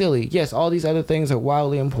seems silly. Yes, all these other things are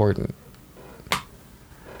wildly important.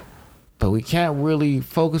 But we can't really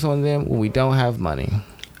focus on them when we don't have money.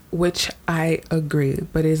 Which I agree,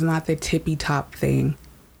 but it's not the tippy top thing.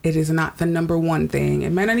 It is not the number one thing.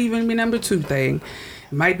 It might not even be number two thing.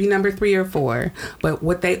 It might be number 3 or 4. But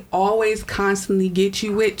what they always constantly get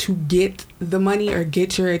you with to get the money or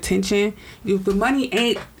get your attention, if the money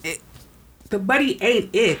ain't it, the money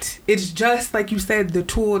ain't it. It's just, like you said, the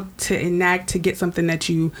tool to enact to get something that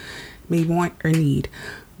you may want or need.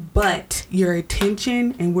 But your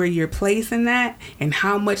attention and where you're placing that and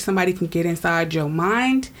how much somebody can get inside your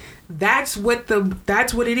mind, that's what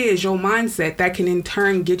it is, your mindset that can in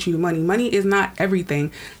turn get you money. Money is not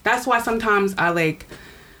everything. That's why sometimes I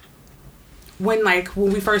when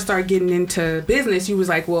we first started getting into business, you was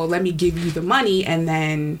like, well, let me give you the money and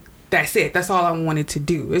then that's it. That's all I wanted to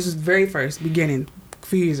do. This was very first beginning a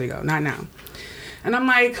few years ago, not now. And I'm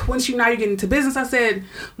like, once you get into business, I said,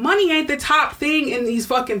 money ain't the top thing in these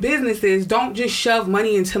fucking businesses. Don't just shove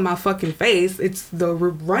money into my fucking face. It's the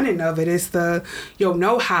running of it. It's the your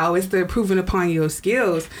know-how. It's the improving upon your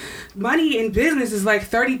skills. Money in business is like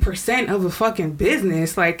 30% of a fucking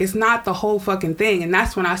business. Like, it's not the whole fucking thing. And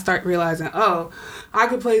that's when I start realizing, oh, I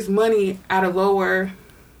could place money at a lower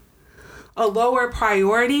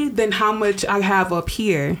priority than how much I have up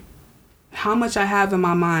here. how much I have in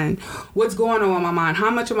my mind, what's going on in my mind, how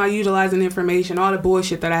much am I utilizing information, all the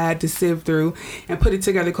bullshit that I had to sift through and put it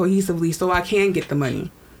together cohesively so I can get the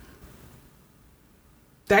money.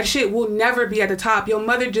 That shit will never be at the top. Your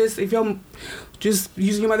mother just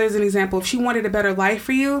using your mother as an example, if she wanted a better life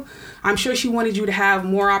for you, I'm sure she wanted you to have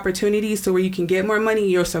more opportunities to where you can get more money,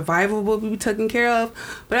 your survival will be taken care of.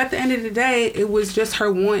 But at the end of the day, it was just her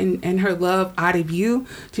wanting and her love out of you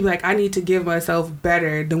to be like, I need to give myself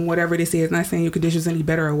better than whatever this is. Not saying your condition's any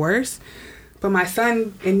better or worse, but my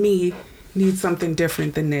son and me need something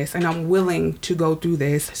different than this. And I'm willing to go through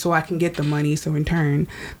this so I can get the money. So in turn,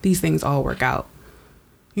 these things all work out.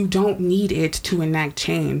 You don't need it to enact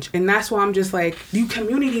change. And that's why I'm just like, you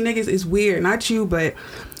community niggas is weird. Not you, but...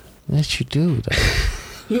 Yes, you do, though.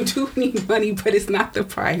 You do need money, but it's not the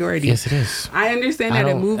priority. Yes, it is. I understand that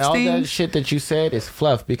it moves all things. All that shit that you said is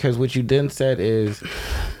fluff, because what you then said is,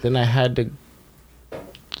 then I had to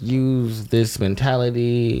use this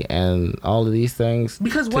mentality and all of these things.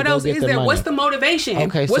 Because what else is there? Money. What's the motivation?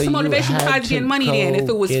 Okay, what's the motivation besides getting money then if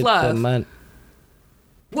it was fluff?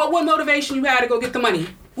 What motivation you had to go get the money?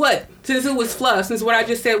 What? Since it was fluff, since what I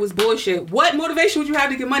just said was bullshit, what motivation would you have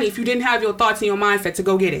to get money if you didn't have your thoughts and your mindset to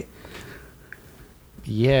go get it?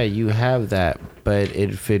 Yeah, you have that. But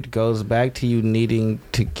if it goes back to you needing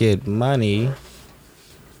to get money,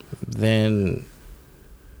 then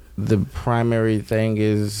the primary thing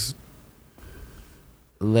is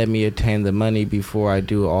let me attain the money before I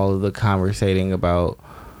do all of the conversating about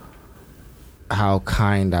how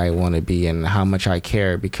kind I want to be and how much I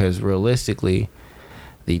care, because realistically,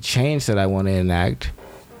 the change that I want to enact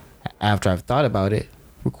after I've thought about it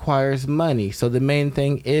requires money. So the main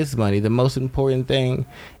thing is money. The most important thing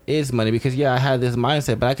is money, because I have this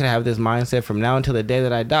mindset, but I could have this mindset from now until the day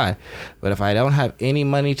that I die. But if I don't have any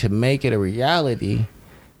money to make it a reality,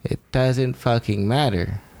 it doesn't fucking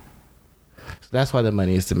matter. So that's why the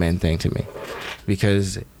money is the main thing to me,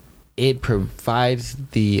 because it provides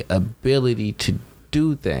the ability to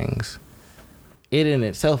do things. It in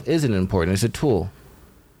itself isn't important. It's a tool.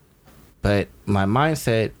 But my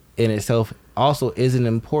mindset in itself also isn't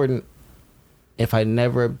important if I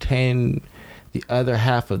never obtain the other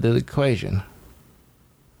half of the equation.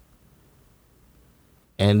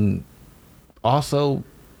 And also,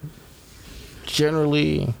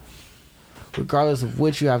 generally, regardless of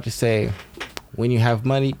what you have to say, when you have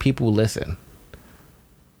money, people listen.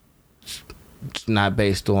 It's not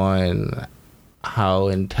based on how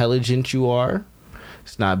intelligent you are.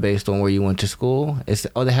 It's not based on where you went to school. It's,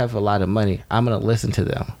 they have a lot of money, I'm going to listen to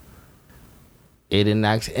them. It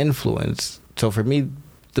enacts influence. So for me,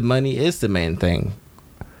 the money is the main thing.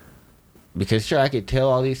 Because sure, I could tell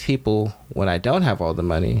all these people when I don't have all the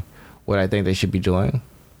money what I think they should be doing.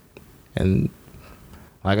 And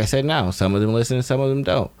like I said now, some of them listen and some of them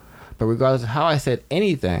don't. But regardless of how I said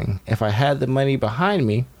anything, if I had the money behind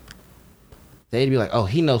me, they'd be like, oh,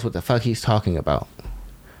 he knows what the fuck he's talking about.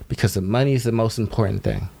 Because the money is the most important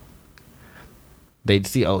thing. They'd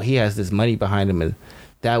see, oh, he has this money behind him, and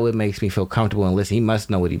that what makes me feel comfortable and listen. He must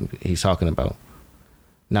know what he's talking about.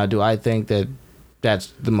 Now, do I think that that's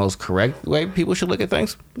the most correct way people should look at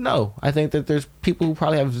things? No. I think that there's people who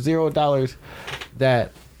probably have $0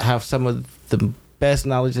 that have some of the best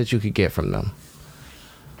knowledge that you could get from them.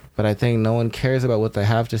 But I think no one cares about what they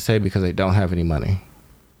have to say because they don't have any money.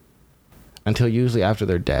 Until usually after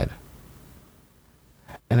they're dead.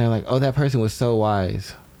 And they're like, oh, that person was so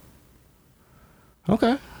wise.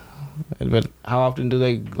 Okay. But how often do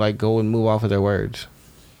they go and move off of their words?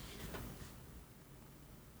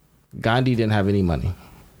 Gandhi didn't have any money.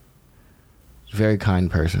 Very kind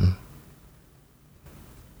person.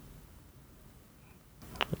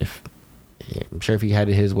 I'm sure if he had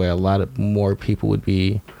it his way, a lot more people would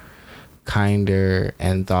be kinder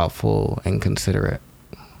and thoughtful and considerate.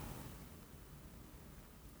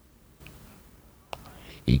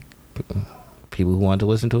 People who wanted to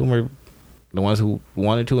listen to him are the ones who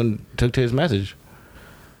wanted to and took to his message.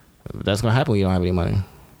 That's going to happen when you don't have any money.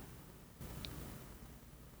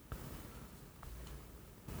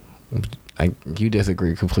 You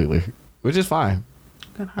disagree completely, which is fine.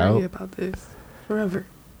 I'm going to argue about this forever,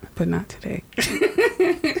 but not today.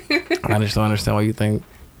 I just don't understand why you think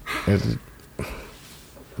it's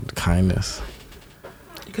kindness.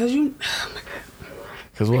 Because you... Oh my God.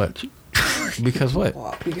 Because what? Because what?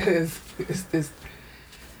 Because it's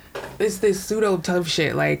this pseudo tough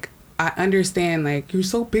shit. Like, I understand, like, you're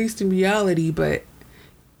so based in reality, but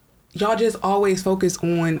y'all just always focus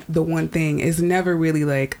on the one thing. It's never really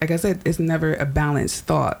like I said, it's never a balanced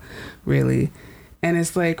thought, really. And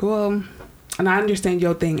it's like, well, and I understand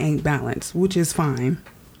your thing ain't balanced, which is fine.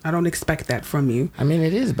 I don't expect that from you. I mean,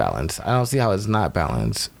 it is balanced. I don't see how it's not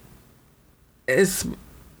balanced. It's...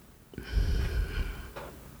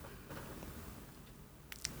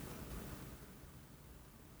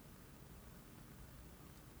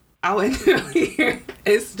 I'll end it here.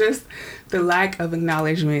 It's just the lack of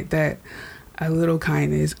acknowledgement that a little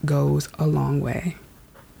kindness goes a long way.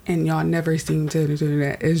 And y'all never seem to do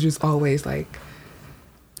that. It's just always like...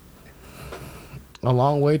 A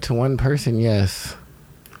long way to one person, yes.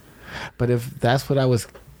 But if that's what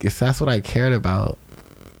I cared about,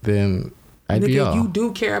 then I'd be all. You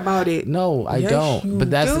do care about it. No, I don't.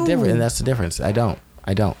 But that's the difference. And that's the difference. I don't.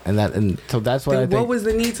 And so that's what I think. What was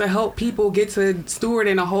the need to help people get to steward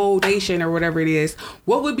in a whole nation or whatever it is?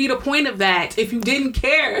 What would be the point of that if you didn't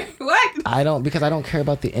care? What? Because I don't care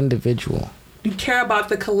about the individual. You care about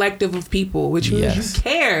the collective of people, which means you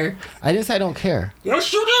care. I didn't say I don't care.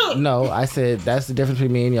 Yes, you did. No, I said that's the difference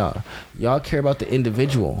between me and y'all. Y'all care about the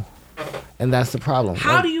individual. And that's the problem.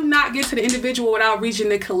 How do you not get to the individual without reaching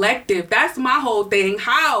the collective? That's my whole thing.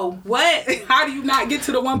 How? What? How do you not get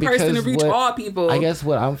to the one person to reach all people? I guess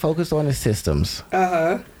what I'm focused on is systems.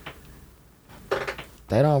 They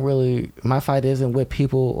don't really... My fight isn't with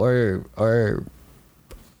people or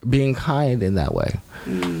being kind in that way.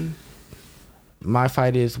 My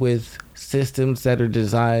fight is with systems that are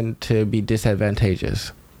designed to be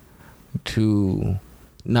disadvantageous, to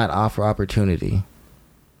not offer opportunity.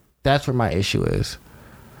 That's where my issue is.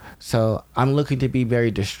 So I'm looking to be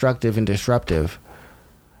very destructive and disruptive,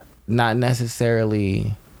 not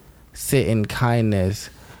necessarily sit in kindness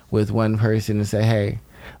with one person and say, hey,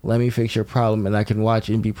 let me fix your problem, and I can watch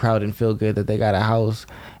and be proud and feel good that they got a house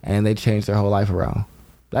and they changed their whole life around.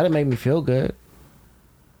 That'll make me feel good.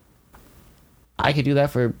 I could do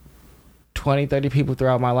that for 20, 30 people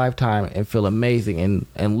throughout my lifetime and feel amazing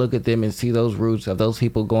and look at them and see those roots of those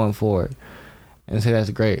people going forward and say that's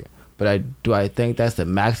great. But do I think that's the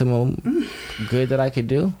maximum good that I could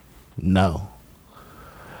do? No.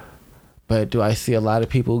 But do I see a lot of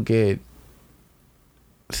people get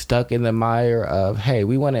stuck in the mire of, hey,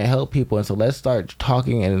 we want to help people, and so let's start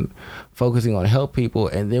talking and focusing on help people,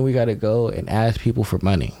 and then we got to go and ask people for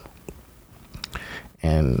money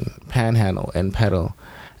and panhandle and peddle.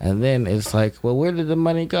 And then it's like, well, where did the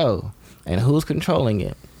money go? And who's controlling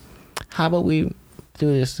it? How about we do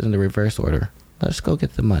this in the reverse order? Let's go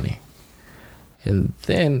get the money. And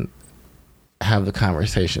then have the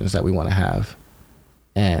conversations that we want to have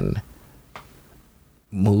and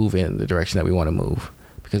move in the direction that we want to move.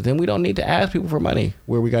 Because then we don't need to ask people for money,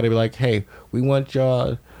 where we got to be like, hey, we want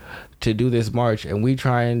y'all to do this march, and we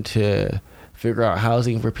trying to figure out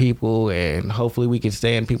housing for people, and hopefully we can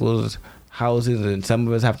stay in people's houses, and some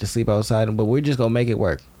of us have to sleep outside, but we're just going to make it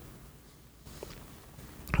work.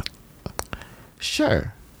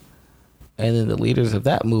 Sure. And then the leaders of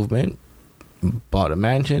that movement bought a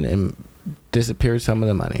mansion and disappeared some of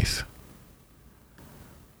the monies.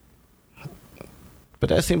 But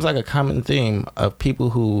that seems like a common theme of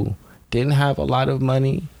people who didn't have a lot of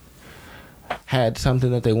money, had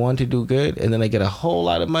something that they wanted to do good, and then they get a whole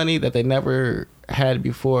lot of money that they never had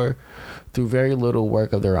before through very little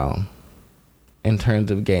work of their own in terms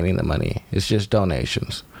of gaining the money. It's just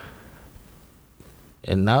donations.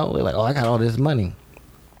 And now they're like, oh, I got all this money.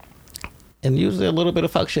 And usually a little bit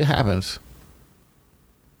of fuck shit happens.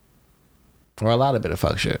 Or a lot of bit of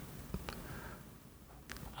fuck shit.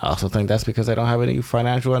 I also think that's because they don't have any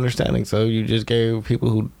financial understanding. So you just gave people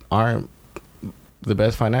who aren't the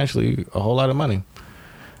best financially a whole lot of money.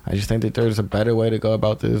 I just think that there's a better way to go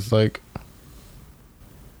about this, like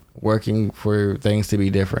working for things to be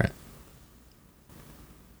different.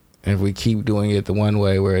 And if we keep doing it the one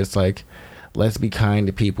way where it's like, let's be kind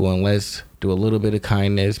to people and let's do a little bit of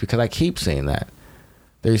kindness, because I keep saying that.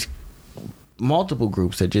 There's multiple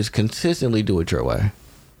groups that just consistently do it your way.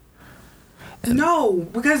 No,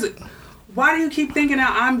 because why do you keep thinking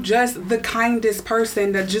that I'm just the kindest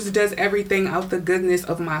person that just does everything out the goodness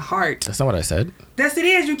of my heart? That's not what I said. Yes, it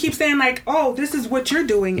is. You keep saying like, oh, this is what you're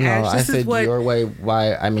doing, Ash. No, I said your way.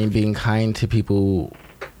 Why? I mean, being kind to people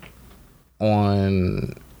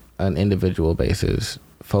on an individual basis,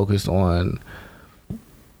 focused on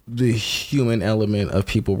the human element of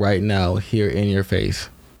people right now here in your face.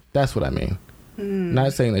 That's what I mean.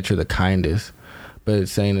 Not saying that you're the kindest, but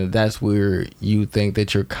saying that that's where you think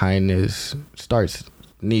that your kindness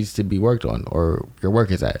needs to be worked on, or your work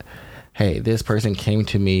is at. Hey, this person came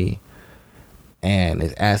to me and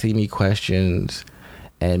is asking me questions,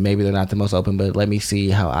 and maybe they're not the most open, but let me see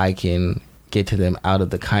how I can get to them out of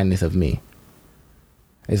the kindness of me,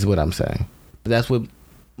 is what I'm saying. But that's what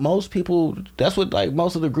most people, that's what like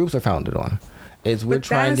most of the groups are founded on. We're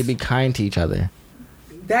trying to be kind to each other.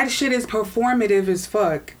 that shit is performative as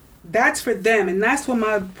fuck. That's for them, and that's what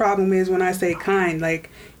my problem is when I say kind. Like,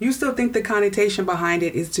 you still think the connotation behind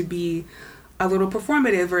it is to be a little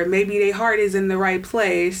performative, or maybe their heart is in the right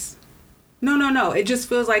place. No. It just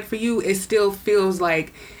feels like for you, it still feels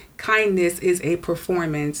like kindness is a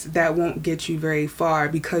performance that won't get you very far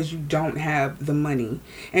because you don't have the money.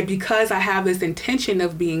 And because I have this intention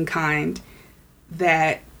of being kind,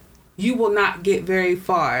 that you will not get very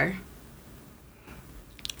far.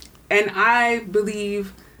 And I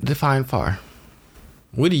believe... Define far.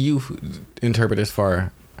 What do you interpret as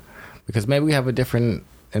far? Because maybe we have a different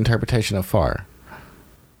interpretation of far.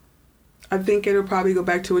 I think it'll probably go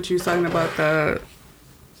back to what you were talking about,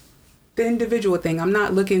 the individual thing. I'm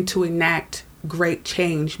not looking to enact great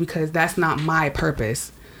change because that's not my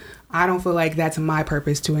purpose. I don't feel like that's my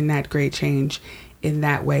purpose, to enact great change in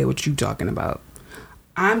that way, what you talking about.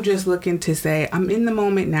 I'm just looking to say, I'm in the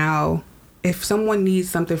moment now. If someone needs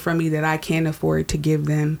something from me that I can't afford to give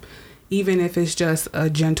them, even if it's just a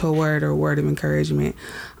gentle word or word of encouragement,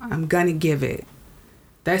 I'm gonna give it.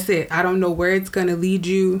 That's it. I don't know where it's gonna lead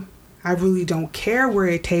you. I really don't care where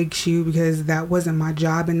it takes you because that wasn't my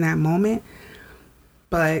job in that moment.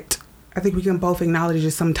 But I think we can both acknowledge that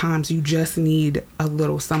sometimes you just need a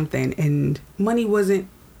little something, and money wasn't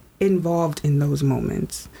involved in those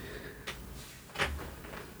moments.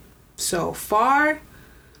 So far,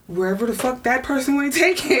 wherever the fuck that person want to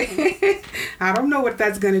take it, I don't know what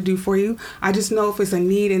that's going to do for you. I just know if it's a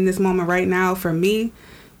need in this moment right now for me,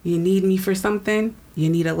 you need me for something, you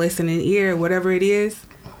need a listening ear, whatever it is,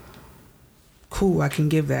 cool, I can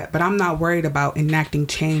give that. But I'm not worried about enacting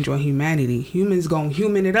change on humanity. Humans gonna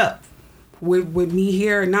human it up with me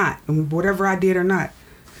here or not, and whatever I did or not.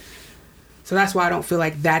 So that's why I don't feel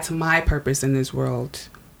like that's my purpose in this world,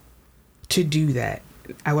 to do that.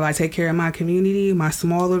 Will I take care of my community, my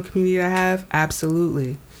small little community I have?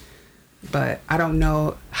 Absolutely. But I don't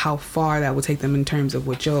know how far that will take them in terms of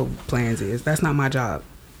what your plans is. That's not my job.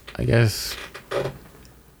 I guess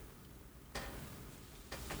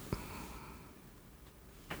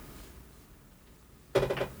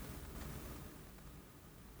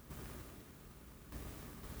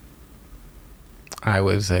I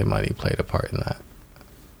would say money played a part in that.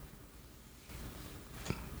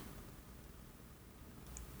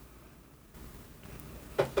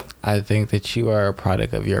 I think that you are a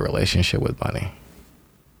product of your relationship with money.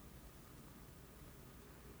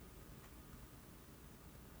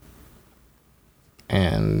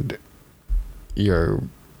 And your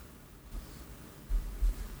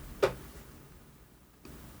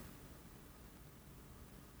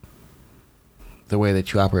the way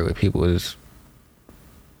that you operate with people is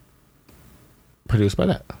produced by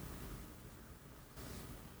that.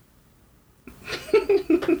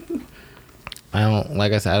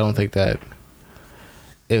 Like I said, I don't think that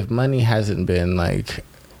if money hasn't been like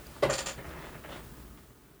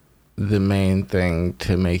the main thing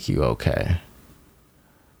to make you okay,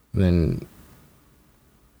 then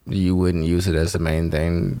you wouldn't use it as the main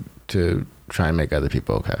thing to try and make other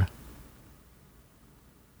people okay.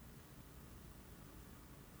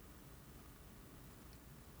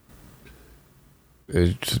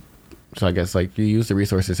 So I guess like you use the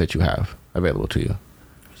resources that you have available to you.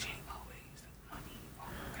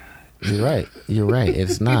 You're right.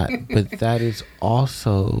 It's not. But that is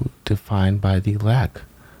also defined by the lack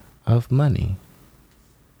of money.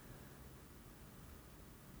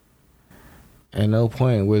 At no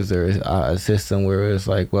point was there a system where it's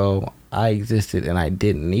like, well, I existed and I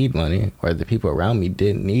didn't need money, or the people around me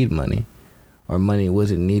didn't need money, or money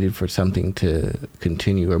wasn't needed for something to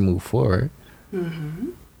continue or move forward. Mm-hmm.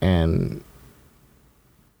 And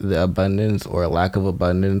the abundance or lack of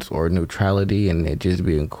abundance or neutrality and it just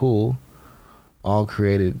being cool all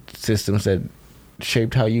created systems that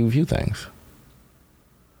shaped how you view things.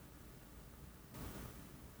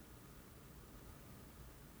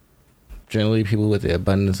 Generally, people with the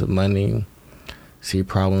abundance of money see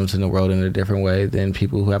problems in the world in a different way than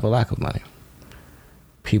people who have a lack of money.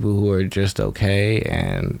 People who are just okay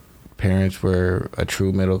and parents were a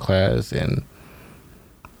true middle class and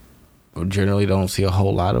generally don't see a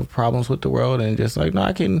whole lot of problems with the world and just like, no,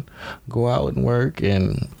 I can go out and work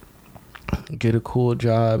and get a cool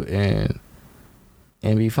job and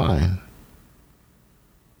be fine.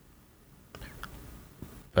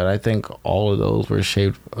 But I think all of those were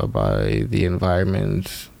shaped by the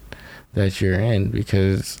environments that you're in,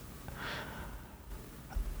 because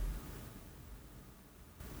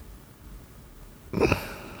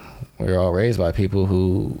we're all raised by people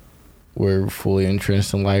who were fully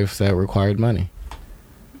entrenched in lives that required money.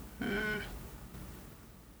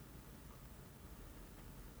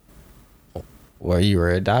 or you were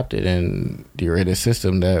adopted and you're in a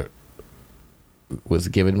system that was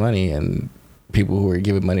given money, and people who were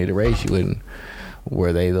given money to raise you, and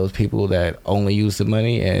were they those people that only used the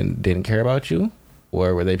money and didn't care about you,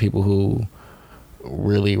 or were they people who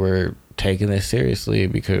really were taking this seriously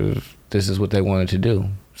because this is what they wanted to do?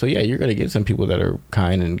 So yeah, you're gonna get some people that are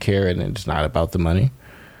kind and care, and it's not about the money.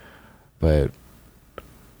 But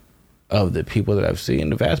of the people that I've seen,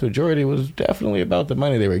 the vast majority was definitely about the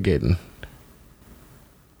money they were getting.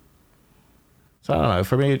 So I don't know.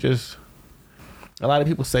 For me, it just, a lot of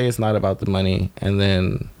people say it's not about the money, and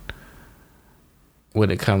then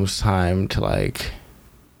when it comes time to like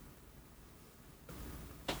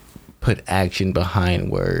put action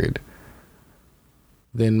behind word,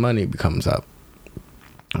 then money becomes up.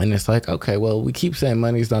 And it's like, okay, well, we keep saying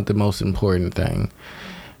money's not the most important thing.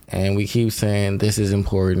 And we keep saying this is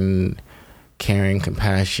important, caring,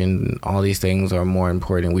 compassion, all these things are more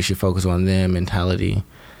important. We should focus on them mentality.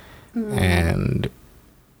 Mm. And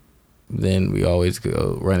then we always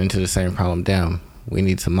go run into the same problem. Damn, we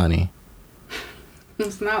need some money.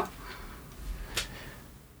 It's not.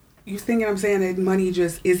 You thinking I'm saying that money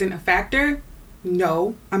just isn't a factor?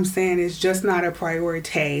 No, I'm saying it's just not a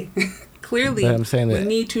priority. Clearly, but I'm saying that we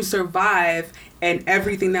need to survive, and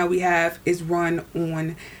everything that we have is run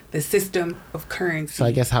on the system of currency. So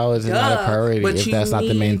I guess how is it not a priority if that's not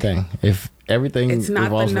the main thing? If everything it's not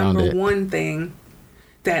revolves the around number it. one thing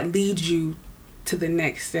that leads you to the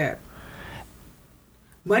next step.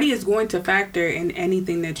 Money is going to factor in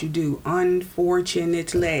anything that you do,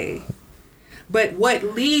 unfortunately. But what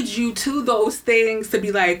leads you to those things to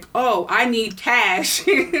be like, oh, I need cash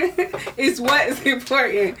is what is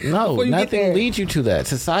important. No, nothing leads you to that.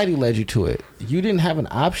 Society led you to it. You didn't have an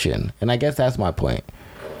option. And I guess that's my point.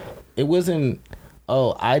 It wasn't,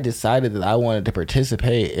 oh, I decided that I wanted to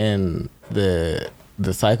participate in the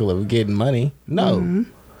cycle of getting money. No. Mm-hmm.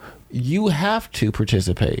 You have to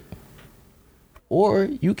participate. Or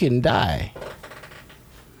you can die.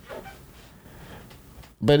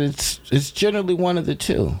 But it's generally one of the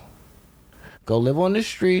two. Go live on the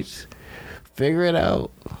streets, figure it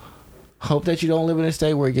out, hope that you don't live in a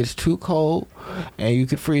state where it gets too cold and you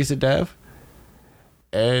could freeze to death,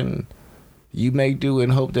 and you make do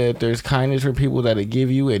and hope that there's kindness for people that it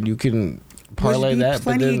give you and you can parlay that.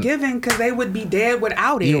 Plenty but then, giving because they would be dead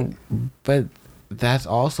without it. But that's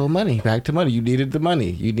also money. Back to money. You needed the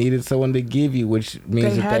money. You needed someone to give you, which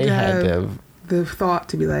means that they had to have the thought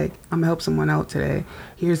to be like, I'm gonna help someone out today.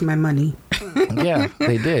 Here's my money. Yeah,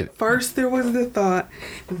 they did. First there was the thought,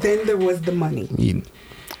 then there was the money.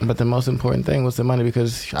 But the most important thing was the money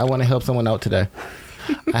because I want to help someone out today.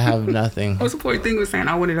 I have nothing. The most important thing was saying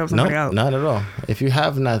I wanted to help somebody out. Not at all. If you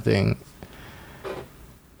have nothing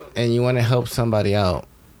and you want to help somebody out,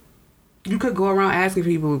 you could go around asking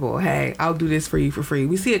people, hey, I'll do this for you for free.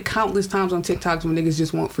 We see it countless times on TikToks when niggas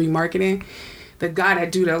just want free marketing. The guy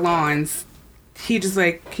that do their lawns, he just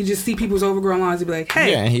see people's overgrown lawns and be like,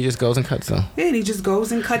 hey. Yeah, and he just goes and cuts them. Yeah, and he just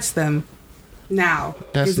goes and cuts them. Now,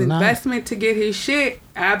 his investment to get his shit,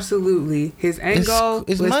 absolutely. His end goal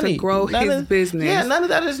was money. To grow his business. Yeah, none of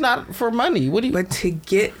that is not for money. But to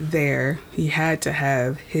get there, he had to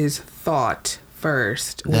have his thought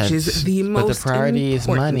first, which is the most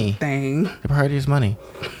important thing. The priority is money.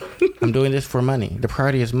 I'm doing this for money. The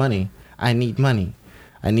priority is money. I need money.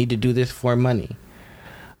 I need to do this for money.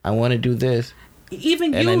 I want to do this.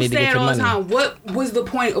 Even you saying all the time, what was the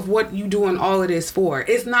point of what you doing all of this for?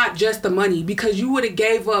 It's not just the money, because you would have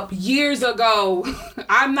gave up years ago.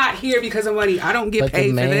 I'm not here because of money. I don't get paid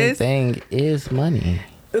for this. The main thing is money.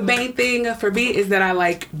 The main thing for me is that I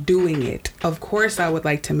like doing it. Of course, I would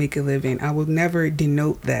like to make a living. I will never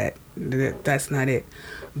denote that. That's not it.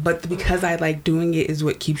 But because I like doing it is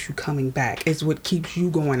what keeps you coming back. It's what keeps you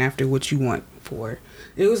going after what you want for.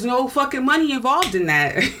 There was no fucking money involved in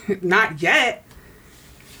that. Not yet.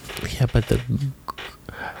 Yeah,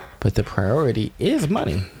 but the priority is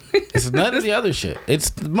money. It's none of the other shit.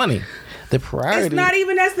 It's money. The priority. It's not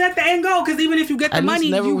even that's not the end goal, because even if you get the money,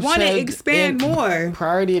 you want to expand more.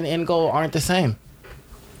 Priority and end goal aren't the same.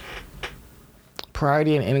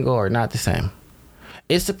 Priority and end goal are not the same.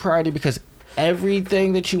 It's the priority because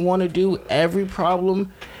everything that you want to do, every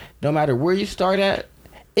problem, no matter where you start at,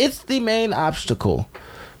 it's the main obstacle.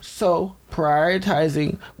 So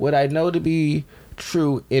prioritizing what I know to be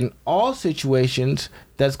true in all situations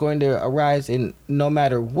that's going to arise in no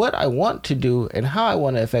matter what I want to do and how I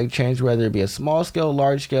want to affect change, whether it be a small scale,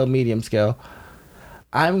 large scale, medium scale,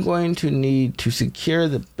 I'm going to need to secure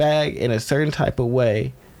the bag in a certain type of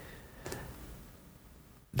way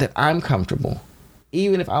that I'm comfortable.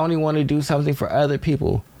 Even if I only want to do something for other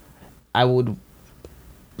people, I would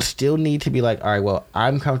still need to be like, all right, well,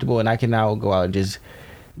 I'm comfortable and I can now go out and just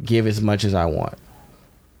give as much as I want.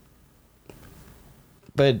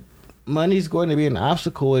 But money's going to be an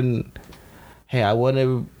obstacle, and hey, I want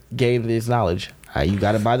to gain this knowledge. You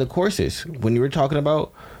got to buy the courses. When you were talking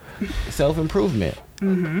about self-improvement.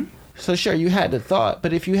 Mm-hmm. So sure, you had the thought,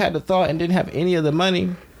 but if you had the thought and didn't have any of the money,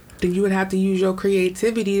 then you would have to use your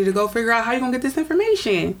creativity to go figure out how you're going to get this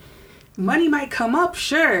information. Money might come up,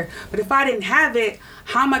 sure, but if I didn't have it,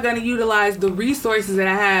 how am I going to utilize the resources that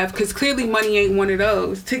I have? Because clearly money ain't one of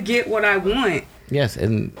those to get what I want. Yes,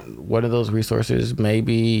 and one of those resources may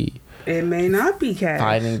be... It may not be cash.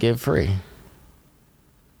 Find and give free.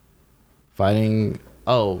 Finding,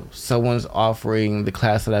 someone's offering the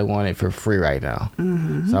class that I wanted for free right now.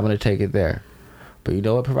 Mm-hmm. So I'm going to take it there. But you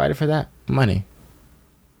know what provided for that? Money.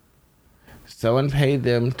 Someone paid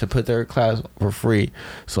them to put their class for free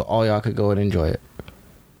so all y'all could go and enjoy it.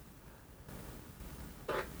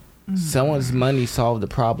 Mm-hmm. Someone's money solved the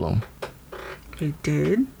problem. It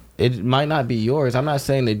did? It might not be yours. I'm not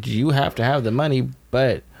saying that you have to have the money,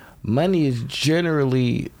 but money is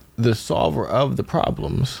generally the solver of the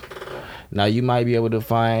problems. Now, you might be able to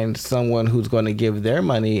find someone who's going to give their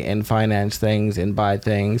money and finance things and buy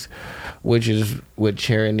things, which is what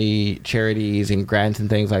charities and grants and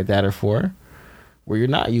things like that are for, where you're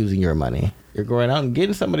not using your money. You're going out and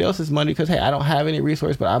getting somebody else's money because, hey, I don't have any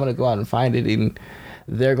resource, but I'm going to go out and find it, and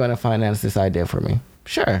they're going to finance this idea for me.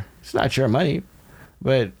 Sure, it's not your money,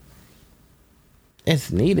 but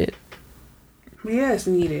it's needed. Yeah, it's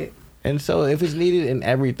needed. And so if it's needed in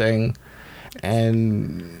everything,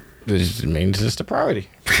 and... this means it's just a priority.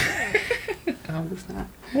 No, it's not.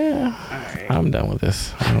 Yeah. Right. I'm done with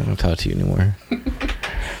this. I don't want to talk to you anymore.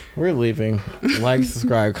 We're leaving. Like,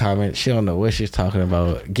 subscribe, comment. She don't know what she's talking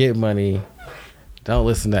about. Get money. Don't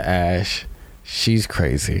listen to Ash. She's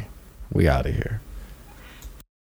crazy. We out of here.